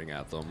roaring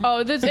at them. Oh,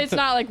 it's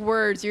not like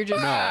words. You're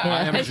just. No,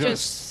 I am It's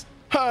just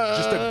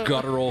a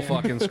guttural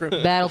fucking scream.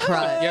 Battle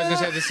cry. Yeah, I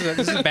was gonna say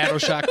this is a battle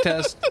shock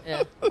test.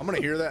 Yeah. I'm going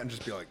to hear that and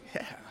just be like,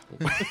 yeah.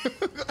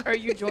 Are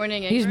you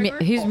joining in? He's Gregor?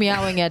 he's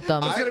meowing at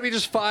them. It's gonna be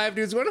just 5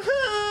 dudes going.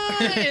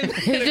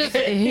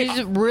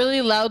 He's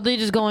really loudly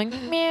just going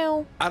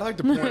meow. I'd like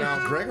to point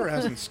out Gregor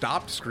hasn't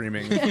stopped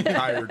screaming the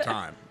entire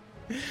time.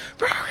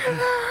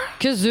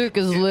 Kazook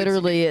is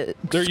literally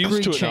They're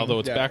used to it now, screeching. though.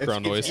 It's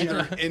background it's noise.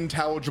 either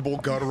intelligible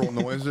guttural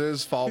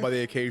noises followed by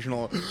the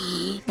occasional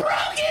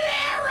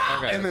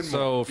Okay, And then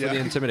so for yeah. the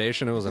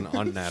intimidation, it was an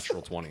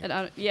unnatural 20.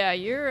 And, yeah,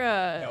 you're.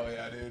 Hell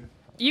yeah, dude.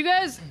 You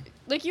guys,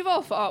 like, you've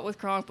all fought with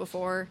Kronk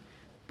before,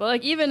 but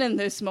like even in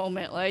this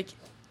moment, like,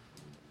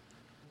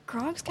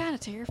 Kronk's kind of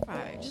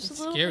terrifying, just a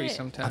little Scary bit. I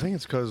sometimes. think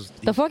it's because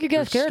The fuck you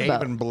guys scared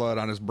about? blood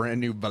on his brand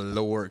new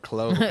velour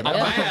clothes. I'm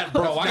mad,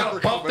 bro. I gotta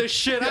pump this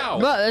shit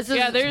out. But this is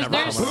Yeah, there's Never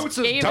mind. Boots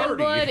is Skaven dirty.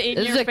 blood in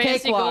This is your a fancy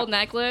cakewalk. gold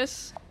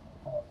necklace.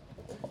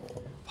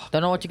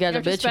 don't know what you guys You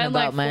are have to bitching spend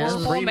about, like man. 4 This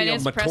is, full premium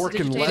minutes Matorkin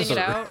prestidigitating it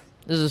leather. out.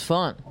 this is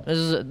fun. This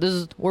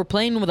is we're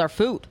playing with our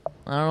food.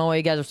 I don't know why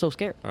you guys are so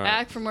scared. All right.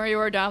 Back from where you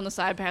are down the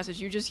side passage,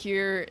 you just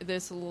hear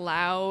this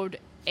loud,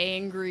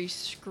 angry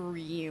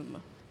scream.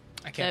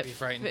 I can't that be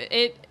frightened.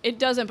 It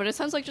doesn't, but it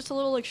sounds like just a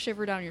little like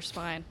shiver down your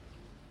spine.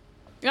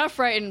 You're not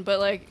frightened, but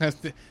like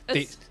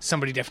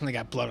Somebody definitely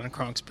got blood on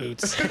Kronk's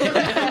boots.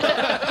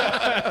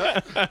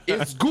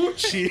 It's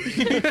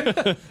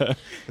Gucci.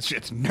 This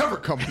shit's never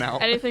coming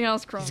out. anything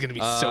else, Kronk. He's gonna be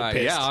so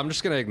pissed. Yeah, I'm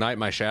just gonna ignite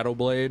my shadow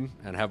blade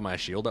and have my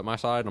shield at my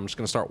side. I'm just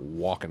gonna start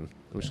walking.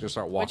 I'm just gonna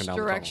start walking Which down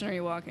direction the are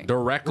tunnel. you walking?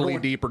 Directly We're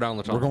going- deeper down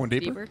the tunnel. We're going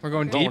deeper? Deeper? We're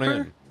going Going deeper.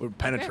 in. We're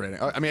penetrating.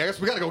 I mean, I guess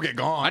we gotta go get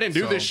gone. I didn't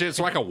do so- this shit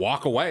so I could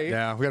walk away.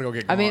 Yeah, we gotta go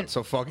get I gone. mean-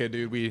 so fuck it,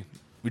 dude. We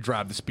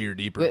drive the spear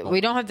deeper. We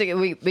don't have to.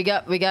 We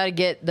got to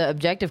get the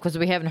objective because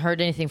we haven't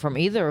heard anything from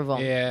either of them.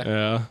 Yeah.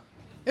 Yeah.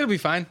 It'll be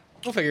fine.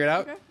 We'll figure it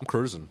out. Okay. I'm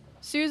cruising.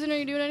 Susan, are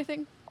you doing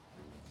anything?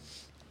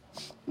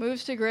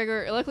 Moves to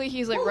Gregor. Luckily,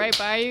 he's like right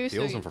by you. So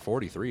Heals him for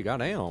 43.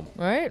 Goddamn.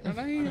 Right?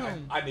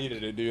 I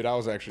needed it, dude. I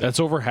was actually. That's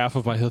over half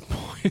of my hit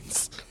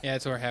points. Yeah,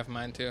 it's over half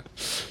mine too.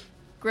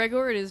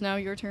 Gregor, it is now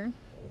your turn.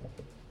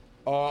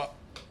 I'm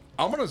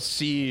gonna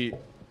see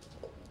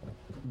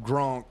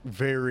Gronk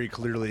very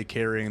clearly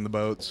carrying the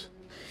boats.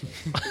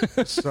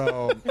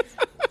 So,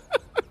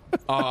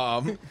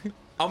 I'm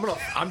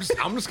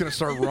I'm just gonna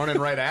start running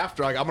right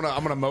after. Like I'm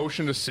gonna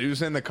motion to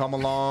Susan to come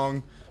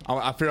along.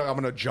 I feel like I'm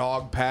gonna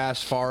jog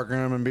past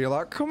Fargrim and be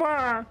like, "Come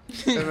on,"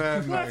 and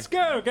then Let's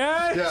go,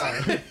 guys.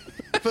 yeah,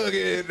 fuck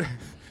it.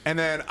 And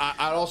then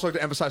I'd also like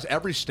to emphasize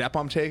every step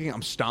I'm taking,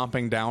 I'm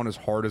stomping down as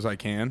hard as I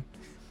can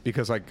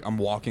because like I'm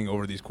walking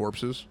over these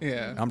corpses.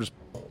 Yeah. I'm just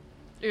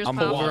You're just I'm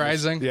pounding.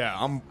 pulverizing.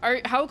 Yeah,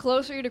 How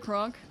close are you to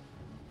Kronk?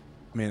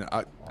 I mean,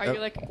 Are you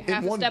like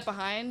half a step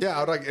behind? Yeah,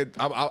 I'd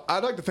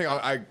like to think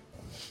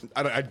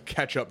I'd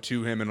catch up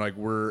to him and like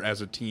we're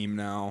as a team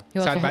now. He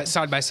wants, to,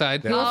 Side by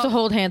side. he wants to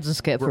hold hands and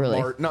skip, We're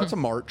really. no, it's a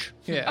march.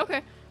 Yeah.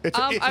 Okay. It's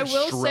a I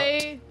will strut.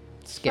 say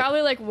Skip.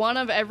 probably like one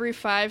of every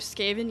 5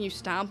 Skaven you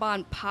stomp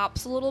on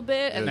pops a little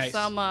bit, and Nice.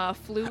 some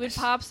fluid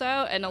pops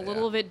out, and a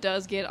little of it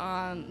does get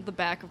on the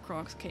back of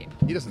Kronk's cape.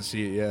 He doesn't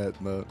see it yet,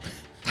 but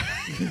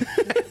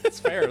That's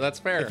fair. That's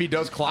fair. if he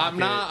does clock I'm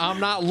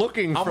not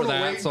looking I'm for gonna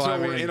that. wait So until I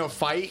we're mean, in a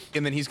fight,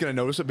 and then he's gonna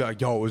notice it. Be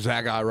like, "Yo, it was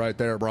that guy right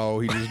there, bro?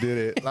 He just did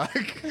it."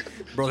 Like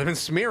bro, they've been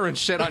smearing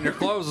shit on your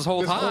clothes this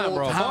whole this time, whole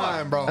bro.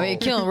 time, bro. I mean,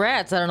 killing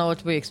rats. I don't know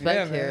what we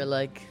expect Yeah, here. man.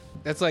 Like,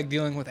 That's like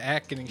dealing with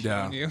Ack getting shit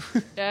Yeah. on you.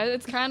 Yeah,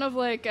 it's kind of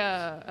like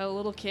a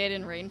little kid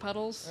in rain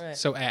puddles. Right.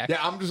 So Ack.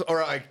 yeah, I'm just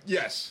or like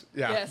yes,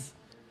 yeah. Yes.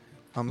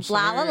 I'm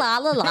la la la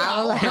la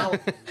la la.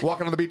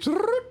 walking on the beach.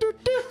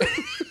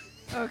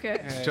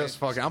 Okay. Just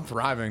fucking. I'm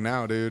thriving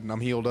now, dude. I'm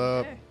healed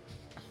up. Okay.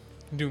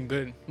 Doing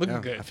good. Looking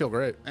Yeah, good. I feel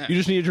great. You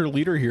just need your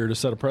leader here to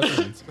set a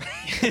precedent.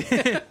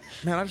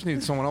 Man, I just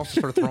need someone else to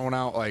start throwing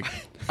out like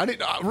I need.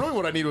 Really,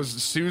 what I need was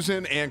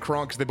Susan and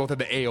Kronk because they both had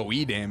the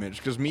AOE damage.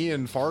 Because me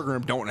and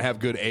Fargrim don't have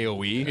good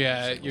AOE.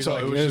 Yeah, you're so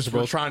like, it was yeah, just it's we're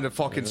both- trying to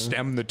fucking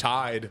stem the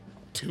tide.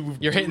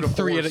 you're hitting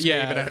 3 at a,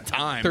 at a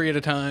time. 3 at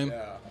a time.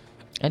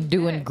 And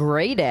doing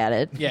great at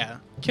it. Yeah.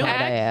 Might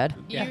I add.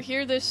 You Yeah.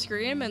 hear this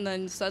scream, and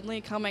then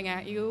suddenly coming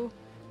at you,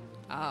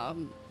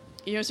 so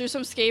there's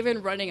some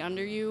Skaven running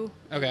under you.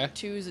 Okay.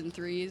 2s and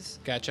 3s.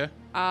 Gotcha.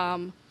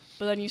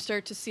 But then you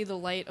start to see the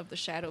light of the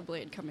Shadow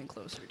Blade coming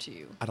closer to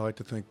you. I'd like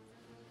to think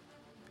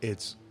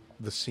it's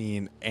the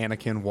scene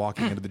Anakin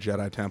walking into the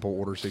Jedi Temple,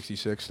 Order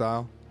 66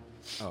 style.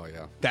 Oh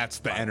yeah. That's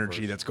the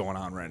energy that's going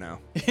on right now.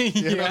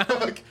 Yeah.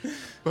 like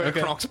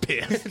Okay. Kronk's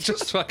pissed.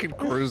 Just fucking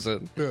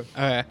cruising.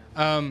 Okay.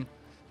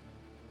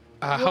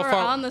 You How are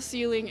far? on the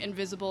ceiling,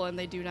 invisible, and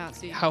they do not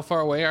see you. How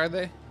far away are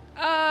they?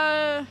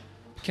 Uh,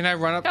 Can I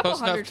run up Couple close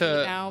enough hundred to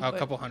feet now, a but-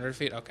 couple 100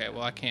 feet? Okay,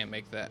 well I can't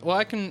make that. Well,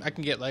 I can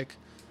get like,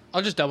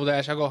 I'll just double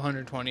dash. I'll go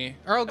 120,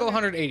 or I'll go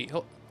 180.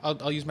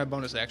 I'll use my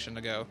bonus action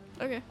to go.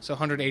 okay. So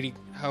 180.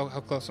 How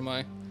close am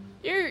I?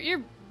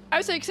 You're. I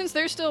would say since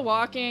they're still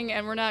walking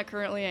and we're not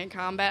currently in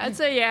combat, I'd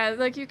say yeah,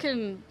 like you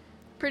can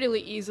pretty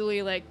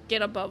easily like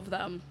get above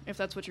them if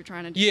that's what you're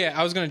trying to do. Yeah,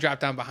 I was gonna drop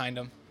down behind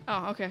them.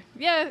 Oh, okay.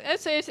 Yeah, I'd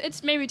say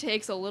it's maybe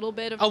takes a little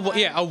bit of. I'll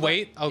time, I'll but-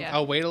 wait. yeah.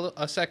 I'll wait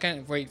a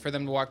second, wait for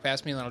them to walk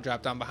past me, and then I'll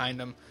drop down behind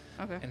them.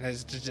 Okay. And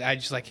I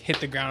just like hit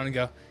the ground and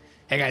go,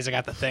 "Hey guys, I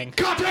got the thing.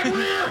 Contact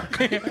rear!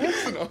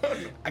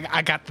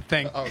 I got the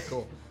thing. Oh,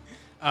 cool.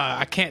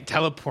 I can't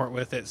teleport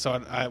with it, so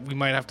we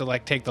might have to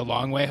like take the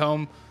long way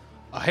home.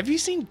 Have you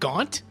seen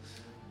Gaunt?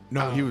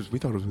 No, we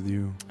thought it was with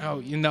you.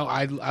 Oh,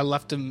 I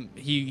left him.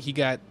 He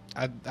got.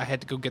 I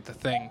had to go get the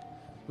thing.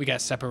 We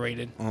got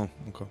separated. Oh,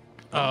 okay.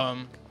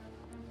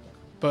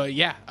 But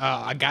yeah,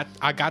 I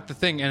got the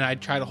thing, and I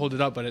try to hold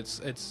it up, but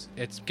it's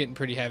getting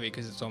pretty heavy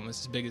because it's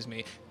almost as big as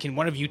me. Can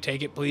one of you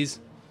take it, please?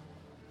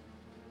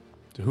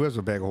 Who has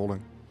a bag of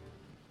holding?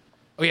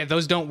 Oh yeah,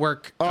 those don't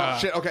work. Oh,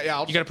 shit. Okay,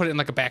 yeah. You got to put it in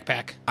like a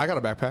backpack. I got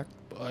a backpack.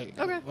 Like,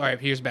 Okay. All right,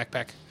 here's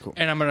backpack. Cool.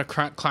 And I'm gonna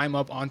climb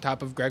up on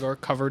top of Gregor,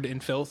 covered in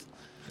filth.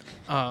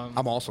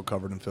 I'm also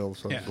covered in filth,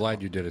 so Yeah.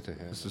 Glad you did it to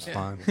him. this is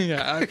fine.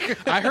 Yeah,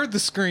 I heard the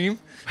scream.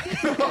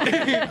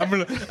 I'm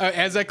gonna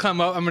as I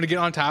climb up, I'm gonna get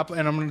on top,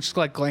 and I'm gonna just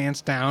like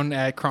glance down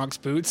at Kronk's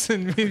boots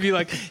and be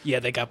like, "Yeah,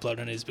 they got blood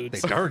on his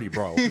boots." Dirty,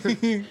 bro.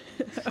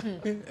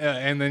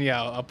 And then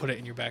I'll put it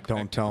in your backpack.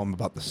 Don't tell him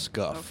about the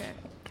scuff. Okay.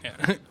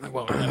 Yeah. I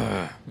won't.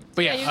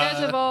 But yeah, Yeah, you guys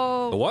have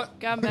all the what?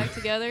 gotten back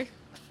together.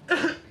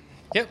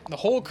 yep, the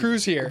whole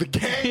crew's here. The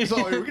gang's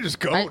all here. We can just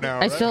go I, now.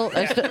 I right?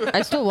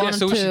 still wanted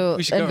so we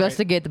should to go,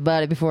 investigate the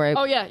body before I.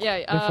 Oh yeah.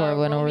 Before I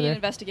went roll over me an there.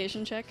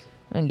 investigation check.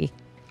 Thingy.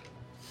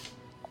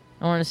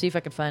 I want to see if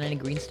I could find any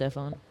green stuff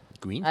on.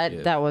 Green.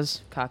 That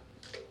was cock.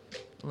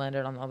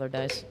 Landed on the other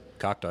dice.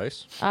 Cocked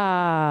ice.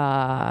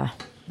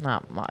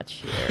 Not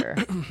much here.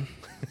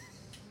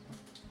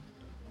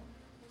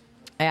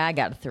 Yeah, I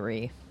got a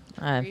 3.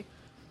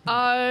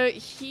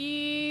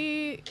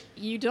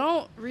 You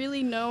don't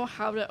really know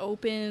how to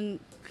open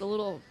the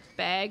little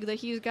bag that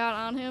he's got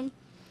on him.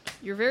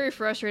 You're very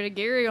frustrated.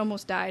 Gary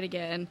almost died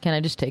again. Can I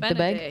just take the Been a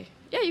bag? day.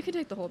 Yeah, you can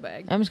take the whole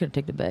bag. I'm just gonna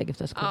take the bag if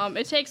that's cool.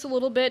 It takes a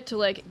little bit to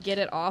like get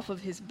it off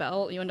of his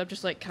belt. You end up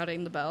just like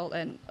cutting the belt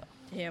and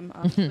him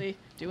obviously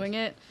doing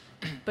it.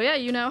 But yeah,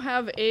 you now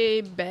have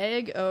a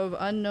bag of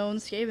unknown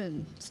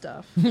Skaven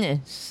stuff.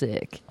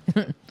 Sick.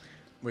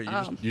 Wait,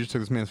 you just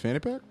took this man's fanny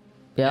pack?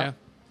 Yeah.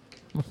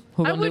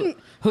 Who I gonna do? wouldn't.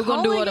 Who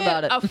gonna do calling what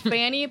about it? A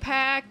fanny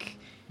pack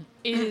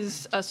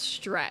is a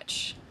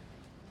stretch.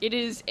 It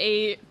is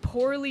a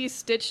poorly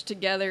stitched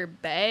together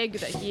bag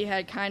that he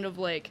had kind of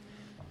like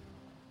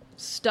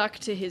stuck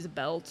to his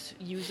belt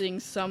using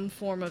some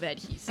form of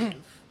adhesive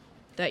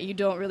that you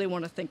don't really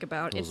want to think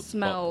about. It was a butt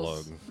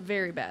smells plug.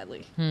 very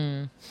badly.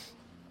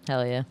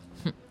 Hell yeah.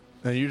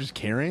 Are you just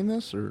carrying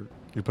this, or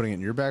you're putting it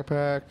in your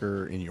backpack,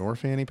 or in your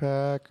fanny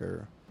pack,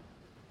 or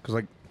because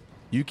like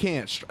you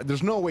can't.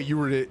 There's no way you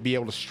were to be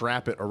able to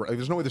strap it, or like,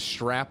 there's no way to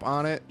strap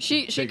on it.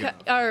 She cut,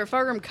 or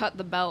Fargrim cut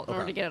the belt in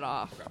order to get it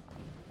off.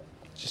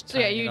 So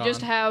yeah, you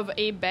just have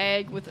a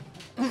bag with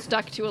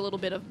stuck to a little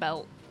bit of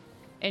belt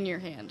in your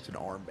hand. It's an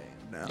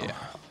armband now. Yeah.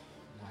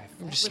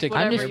 Just With stick it in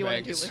whatever your you want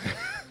bag. to do with it.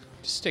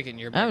 Just stick it in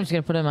your I'm bag. just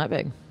gonna put it in my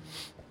bag.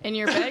 In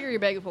your bag or your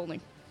bag of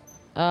holding?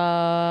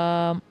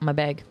 My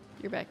bag.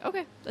 Your bag.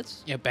 Okay,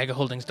 that's. Yeah, bag of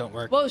holdings don't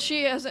work. Well,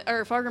 she hasn't,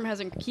 or Fargrim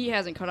hasn't. He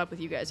hasn't caught up with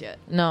you guys yet.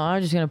 No,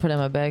 I'm just gonna put it in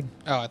my bag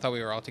Oh, I thought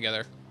we were all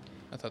together.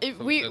 I thought that's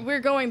what we said. We're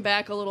going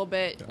back a little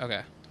bit.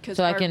 Okay, Cause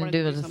so I Fargrim can wanted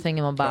do to the something.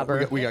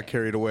 thingamabobber. We got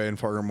carried away, and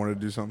Fargrim wanted to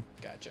do something.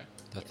 gotcha.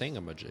 The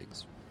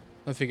thingamajigs.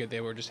 I figured they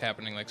were just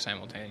happening like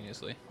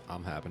simultaneously.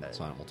 I'm happening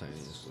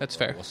simultaneously. That's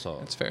fair. What's up?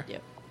 That's fair.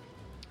 Yep.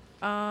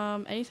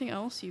 Anything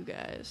else, you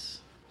guys?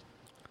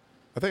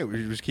 I think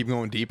we just keep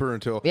going deeper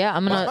until. Yeah,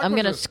 I'm My gonna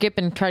question is, skip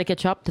and try to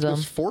catch up to them.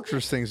 This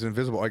fortress thing's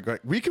invisible. Like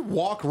we could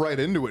walk right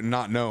into it and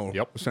not know.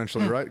 Yep.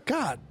 Essentially, right?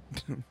 God,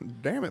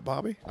 damn it,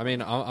 Bobby. I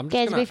mean, I'm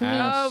Guys, just wait for gonna me.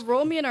 ask.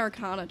 Roll me an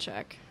Arcana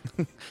check.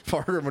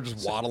 Fargrim are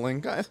just waddling,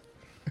 guys.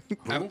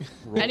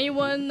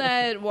 Anyone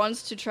that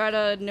wants to try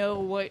to know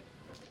what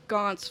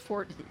Gaunt's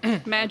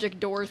magic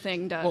door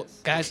thing does. Well,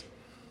 guys,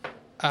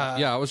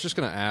 Yeah, I was just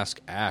gonna ask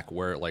Ack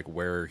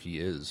where he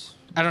is.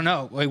 I don't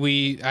know. Like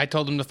I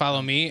told him to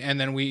follow me, and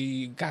then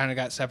we kind of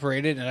got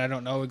separated, and I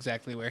don't know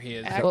exactly where he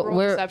is. Act Well, roll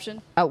where-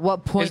 perception. At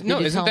what point did you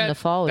isn't tell him to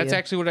follow That's you?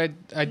 actually what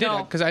I did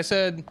No. because I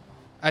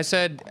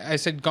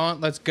said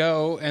Gaunt, let's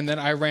go, and then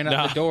I ran out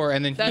Nah. the door,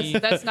 and then he.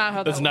 That's not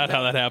how. That's that not works.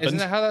 how that happened. Isn't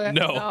that how that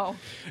happened? No.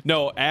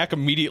 No, Ack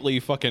immediately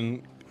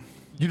fucking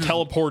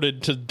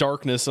teleported to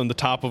darkness on the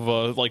top of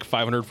a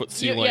 500-foot You,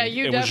 ceiling. yeah,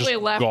 you It was definitely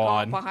just left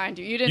gone. Gaunt behind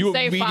you. You didn't You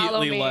say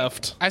follow immediately me.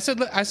 left. I said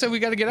we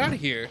got to get out of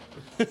here.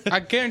 I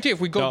guarantee if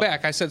we go No.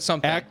 back, I said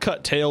something. Ack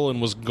cut tail and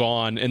was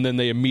gone, and then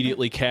they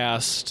immediately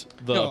cast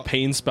the No.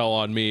 pain spell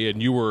on me,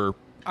 and you were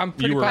I'm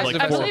pretty you were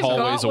positive like I 4 believe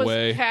hallways Gaunt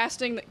away.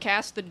 was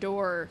cast the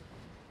door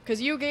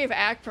because you gave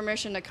Ack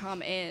permission to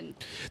come in.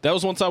 That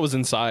was once I was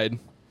inside,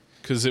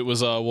 because it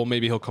was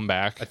maybe he'll come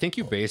back. I think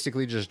you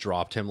basically just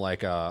dropped him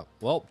like a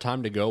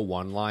time to go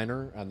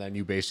one-liner, and then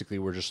you basically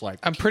were just like,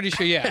 I'm pretty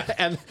sure.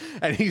 Yeah.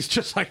 and he's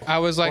just like, I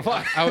was like,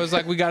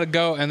 we got to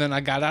go, and then I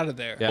got out of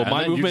there. Yeah. Well,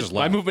 and then you just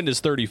left. my movement is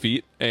 30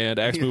 feet, and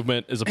Ack's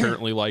movement is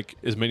apparently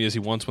as many as he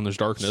wants when there's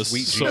darkness.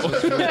 Sweet So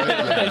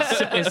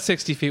It's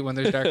 60 feet when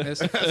there's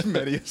darkness. As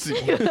many as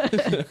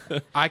he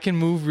I can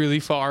move really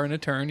far in a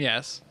turn,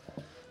 yes.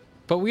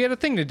 But we had a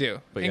thing to do.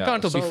 But And yeah,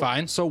 Gaunt will be so-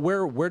 fine. So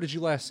where did you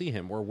last see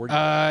him? Where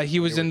He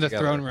was they were in the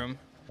together. throne room.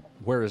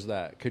 Where is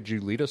that? Could you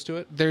lead us to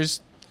it?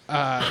 There's,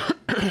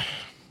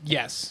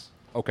 yes.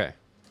 Okay,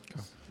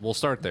 we'll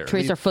start there.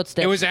 Trace our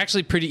footsteps. It was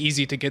actually pretty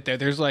easy to get there.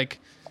 There's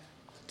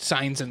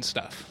signs and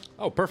stuff.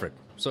 Oh, perfect.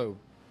 So,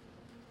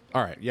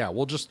 all right, yeah,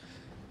 we'll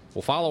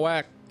follow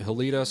Ack. He'll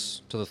lead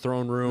us to the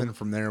throne room. Then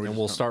from there, we and just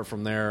we'll don't- start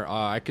from there.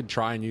 I could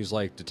try and use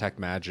detect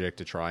magic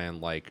to try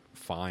and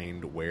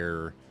find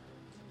where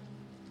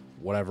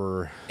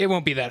whatever. It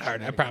won't be that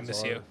hard, I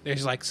promise you.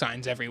 There's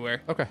signs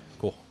everywhere. Okay,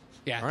 cool.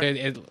 Yeah. All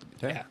right.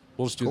 Yeah.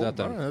 We'll just do Cool. that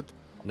then. All right.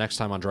 Next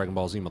time on Dragon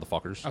Ball Z,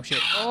 motherfuckers. Oh shit.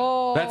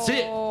 Oh, That's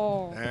it.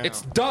 Damn.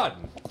 It's done.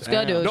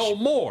 gotta do it. No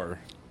more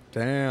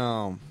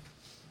Damn.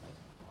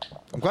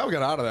 I'm glad we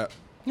got out of that.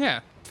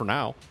 Yeah. for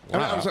now. I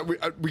mean, I was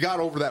like, we got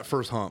over that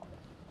first hump.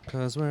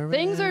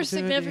 Things are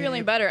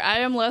significantly better. I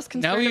am less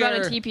concerned we about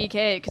are- a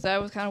TPK because I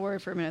was kind of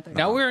worried for a minute there.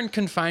 Now we're in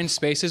confined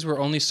spaces where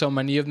only so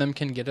many of them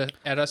can get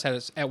at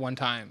us at one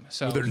time.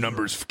 So Their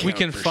numbers we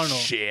can count for funnel.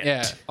 shit.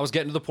 Yeah. I was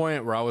getting to the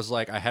point where I was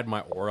like, I had my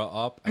aura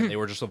up, and they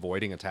were just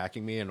avoiding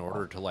attacking me. In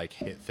order to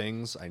hit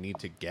things, I need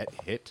to get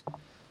hit.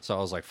 So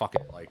I was like, fuck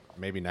it.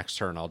 Maybe next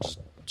turn I'll just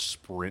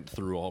sprint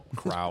through a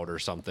crowd or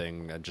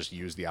something and just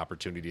use the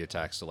opportunity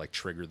attacks to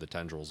trigger the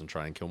tendrils and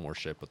try and kill more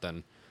shit. But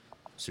then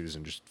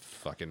Susan just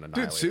fucking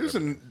annihilated. Dude,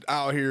 Susan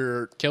out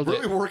here Killed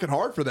really it. working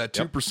hard for that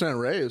 2%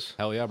 raise.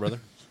 Hell yeah, brother.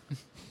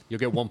 You'll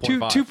get 1.5. 2%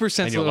 and is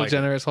a you'll little like it.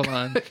 generous. Hold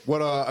on.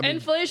 What I mean,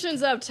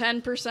 Inflation's up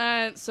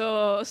 10%,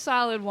 so a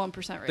solid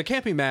 1% They rate.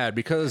 can't be mad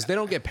because they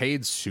don't get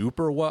paid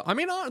super well. I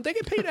mean, they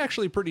get paid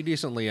actually pretty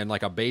decently in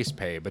a base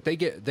pay, but they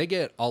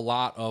get a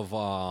lot of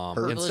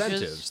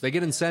incentives. They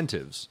get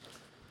incentives.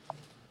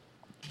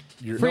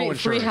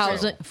 free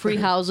housing. Free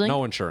housing.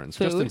 No insurance,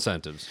 just Food.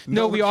 incentives.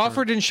 No, we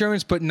offered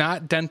insurance, but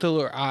not dental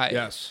or eye.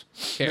 yes.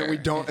 Care. No, we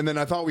don't. And then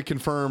I thought we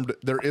confirmed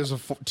there is a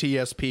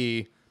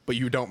TSP, but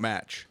you don't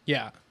match.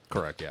 Yeah.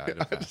 Correct. Yeah, I did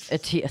that. A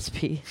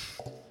TSP.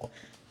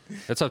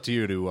 It's up to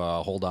you to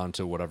hold on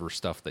to whatever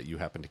stuff that you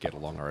happen to get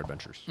along our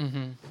adventures.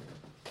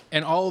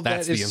 And all of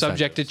That's that the is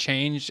subject to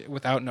incentives. change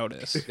without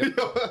notice.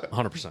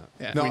 100%.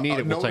 Yeah. No, we need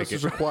it. We'll notice take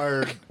is it.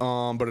 required,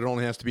 but it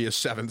only has to be a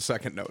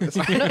 7-second notice.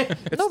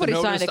 Nobody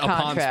signed a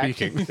contract.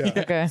 Speaking.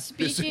 Okay.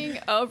 Speaking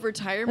of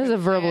retirement, This is a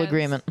verbal plans,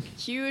 agreement.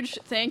 Huge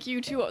thank you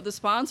to the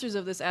sponsors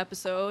of this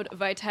episode,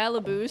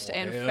 Vitaliboost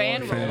and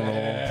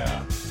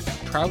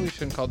FanRoll. Probably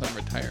shouldn't call them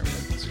retirement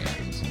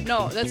scams.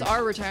 No, that's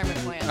our retirement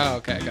plan. Oh,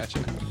 okay, gotcha.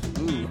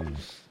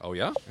 Oh,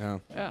 yeah? Yeah.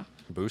 Yeah.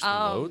 Boost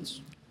and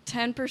loads?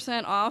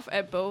 10% off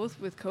at both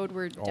with code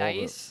word All of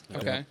it. DICE.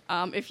 Okay.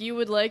 If you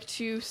would like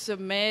to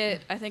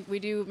submit, I think we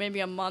do maybe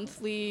a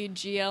monthly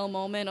GL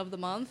moment of the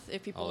month.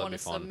 If people Oh, that'd want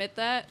to be fun. submit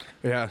that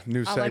Yeah, new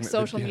on segment. like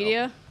social Yeah.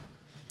 media,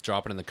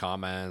 Drop it in the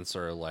comments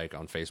or like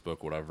on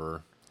Facebook,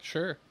 whatever.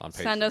 Sure. On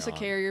send us a Patreon.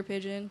 carrier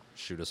pigeon.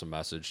 Shoot us a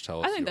message.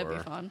 Tell us I think your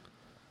that'd be fun.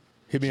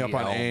 Hit me up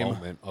on GL AIM.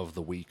 moment of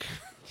the week.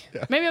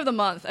 Maybe of the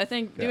month. I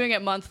think Yeah. doing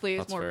it monthly is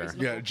That's more fair.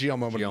 reasonable. Yeah, GL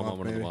moment. GL of the month,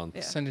 moment of the maybe. month.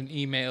 Yeah. Send an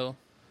email.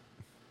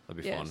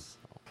 That'd be fun. Yes.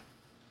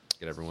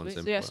 Get everyone's So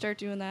input. yeah, start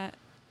doing that.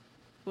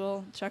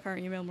 We'll check our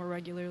email more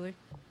regularly.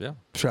 Yeah.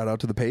 Shout out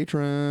to the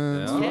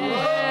patrons.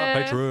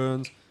 Yeah.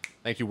 Patrons.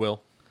 Thank you,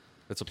 Will.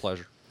 It's a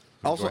pleasure.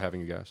 Also- Enjoy having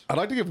you guys. I'd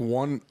like to give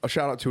a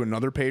shout out to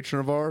another patron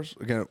of ours.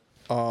 Again,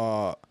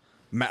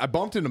 Matt, I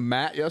bumped into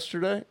Matt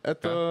yesterday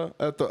at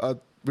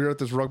we were at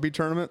this rugby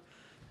tournament,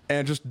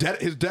 and just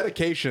his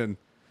dedication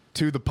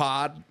to the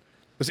pod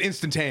was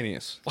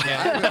instantaneous.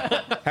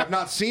 I have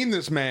not seen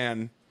this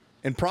man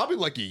in probably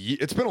like a year.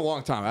 It's been a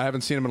long time. I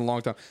haven't seen him in a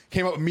long time.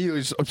 Came up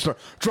immediately, just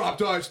drop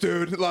dice,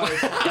 dude. Like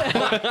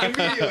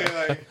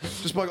immediately,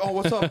 just like, oh,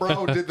 what's up,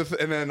 bro?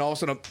 And then all of a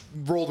sudden,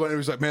 I rolled away. And he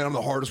was like, man, I'm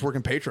the hardest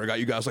working patron. I got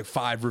you guys like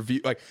 5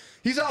 reviews. Like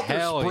he's out there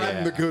Hell spreading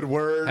yeah. the good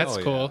word. That's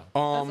Oh, cool.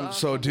 That's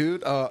So, awesome.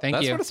 dude, Thank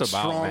That's you. what it's about,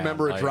 strong man.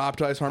 member Like, of Drop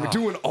Dice Army,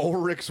 doing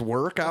Ulrich's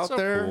work out so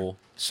there. cool.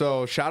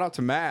 So shout out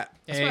to Matt.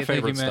 That's Hey, my thank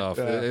you, favorite Matt. stuff.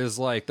 Is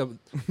like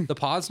the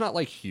pod's not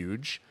like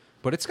huge,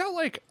 but it's got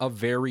like a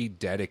very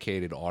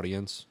dedicated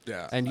audience.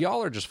 Yeah. And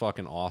y'all are just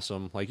fucking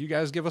awesome. Like you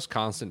guys give us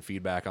constant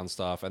feedback on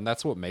stuff, and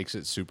that's what makes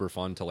it super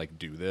fun to like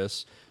do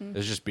this.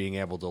 Is just being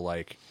able to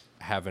like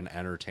have an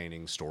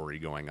entertaining story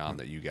going on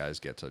that you guys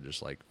get to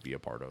just like be a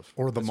part of.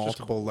 Or the It's just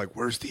multiple, like,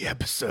 where's the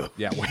episode?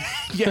 Yeah.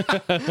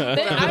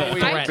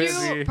 I do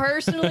busy.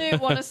 personally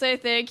want to say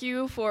thank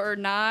you for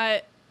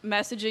not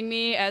messaging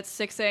me at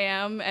 6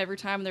 a.m. every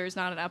time there's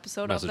not an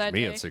episode of Message that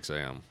me day. at 6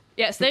 a.m.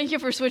 Yes, thank you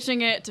for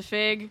switching it to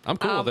Fig. I'm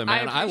cool with it,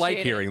 man. I like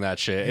appreciate hearing that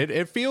shit.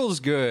 It feels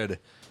good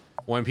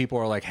when people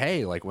are like,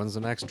 "Hey, like, when's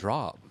the next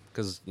drop?"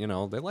 Because you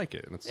know they like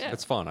it. And Yeah.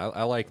 it's fun.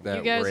 I like that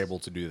You guys- we're able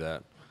to do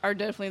that. Are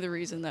definitely the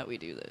reason that we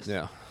do this.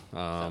 Yeah.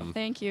 So,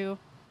 thank you.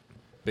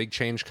 Big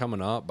change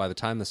coming up. By the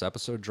time this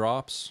episode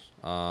drops,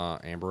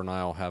 Amber and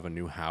I will have a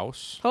new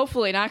house.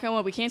 Hopefully, knock on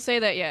wood. We can't say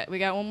that yet. We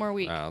got one more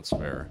week. That's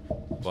fair.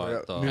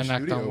 But Yeah, I new knocked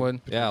on studio.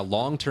 wood. yeah,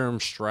 long-term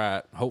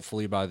strat.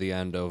 Hopefully by the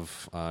end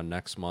of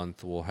next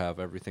month, we'll have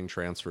everything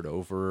transferred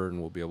over, and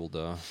we'll be able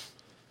to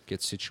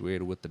get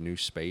situated with the new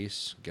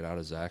space. Get out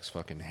of Zach's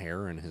fucking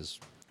hair and his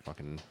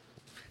fucking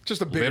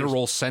Just a bigger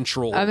literal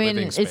central. I mean,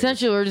 living space.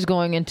 essentially, we're just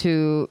going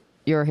into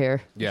your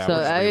hair. Yeah, So we're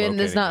just I mean,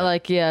 it's relocating not it.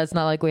 like it's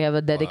not like we have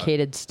a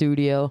dedicated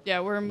studio. Yeah,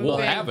 we're moving. We'll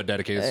have a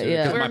dedicated studio.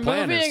 yeah. Because my We're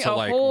plan is moving to a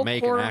like whole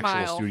make an quarter actual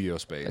mile. studio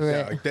space.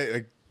 Right. Yeah,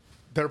 like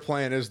their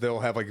plan is they'll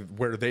have like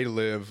where they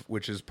live,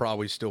 which is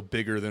probably still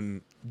bigger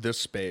than this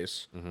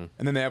space, and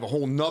then they have a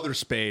whole nother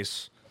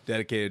space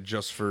dedicated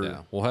just for.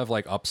 Yeah, we'll have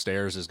like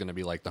upstairs is going to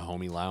be like the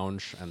homie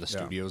lounge, and the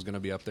Yeah. studio is going to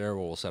be up there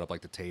where we'll set up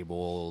like the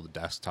table, the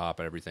desktop,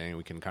 and everything.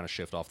 We can kind of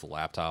shift off the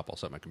laptop. I'll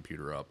set my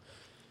computer up,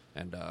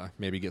 and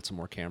maybe get some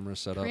more cameras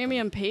set up.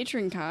 Premium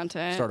patron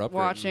content. Start upgrading.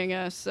 Watching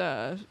us.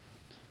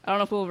 I don't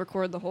know if we'll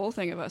record the whole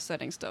thing of us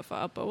setting stuff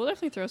up, but we'll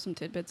definitely throw some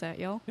tidbits at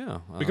y'all.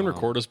 Yeah, We can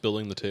record us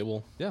building the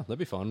table. Yeah, that'd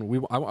be fun.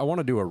 I want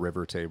to do a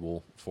river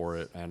table for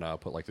it and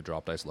put like the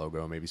Drop Dice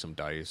logo, maybe some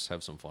dice,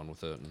 have some fun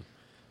with it. And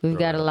We've throw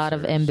got it a lot of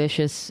upstairs.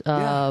 ambitious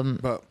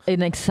but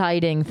and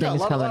exciting yeah,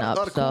 things coming a up.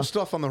 lot of So cool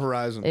stuff on the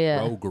horizon.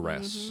 yeah,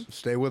 Progress.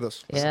 Stay with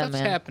us. yeah, Stuff's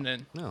man.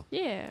 happening. No.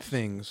 Yeah.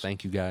 Things.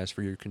 Thank you guys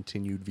for your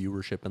continued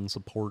viewership and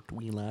support.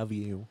 We love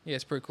you. Yeah,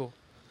 it's pretty cool.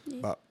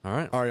 But, All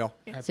right. all right, y'all.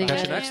 See you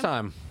Catch you guys. next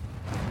time.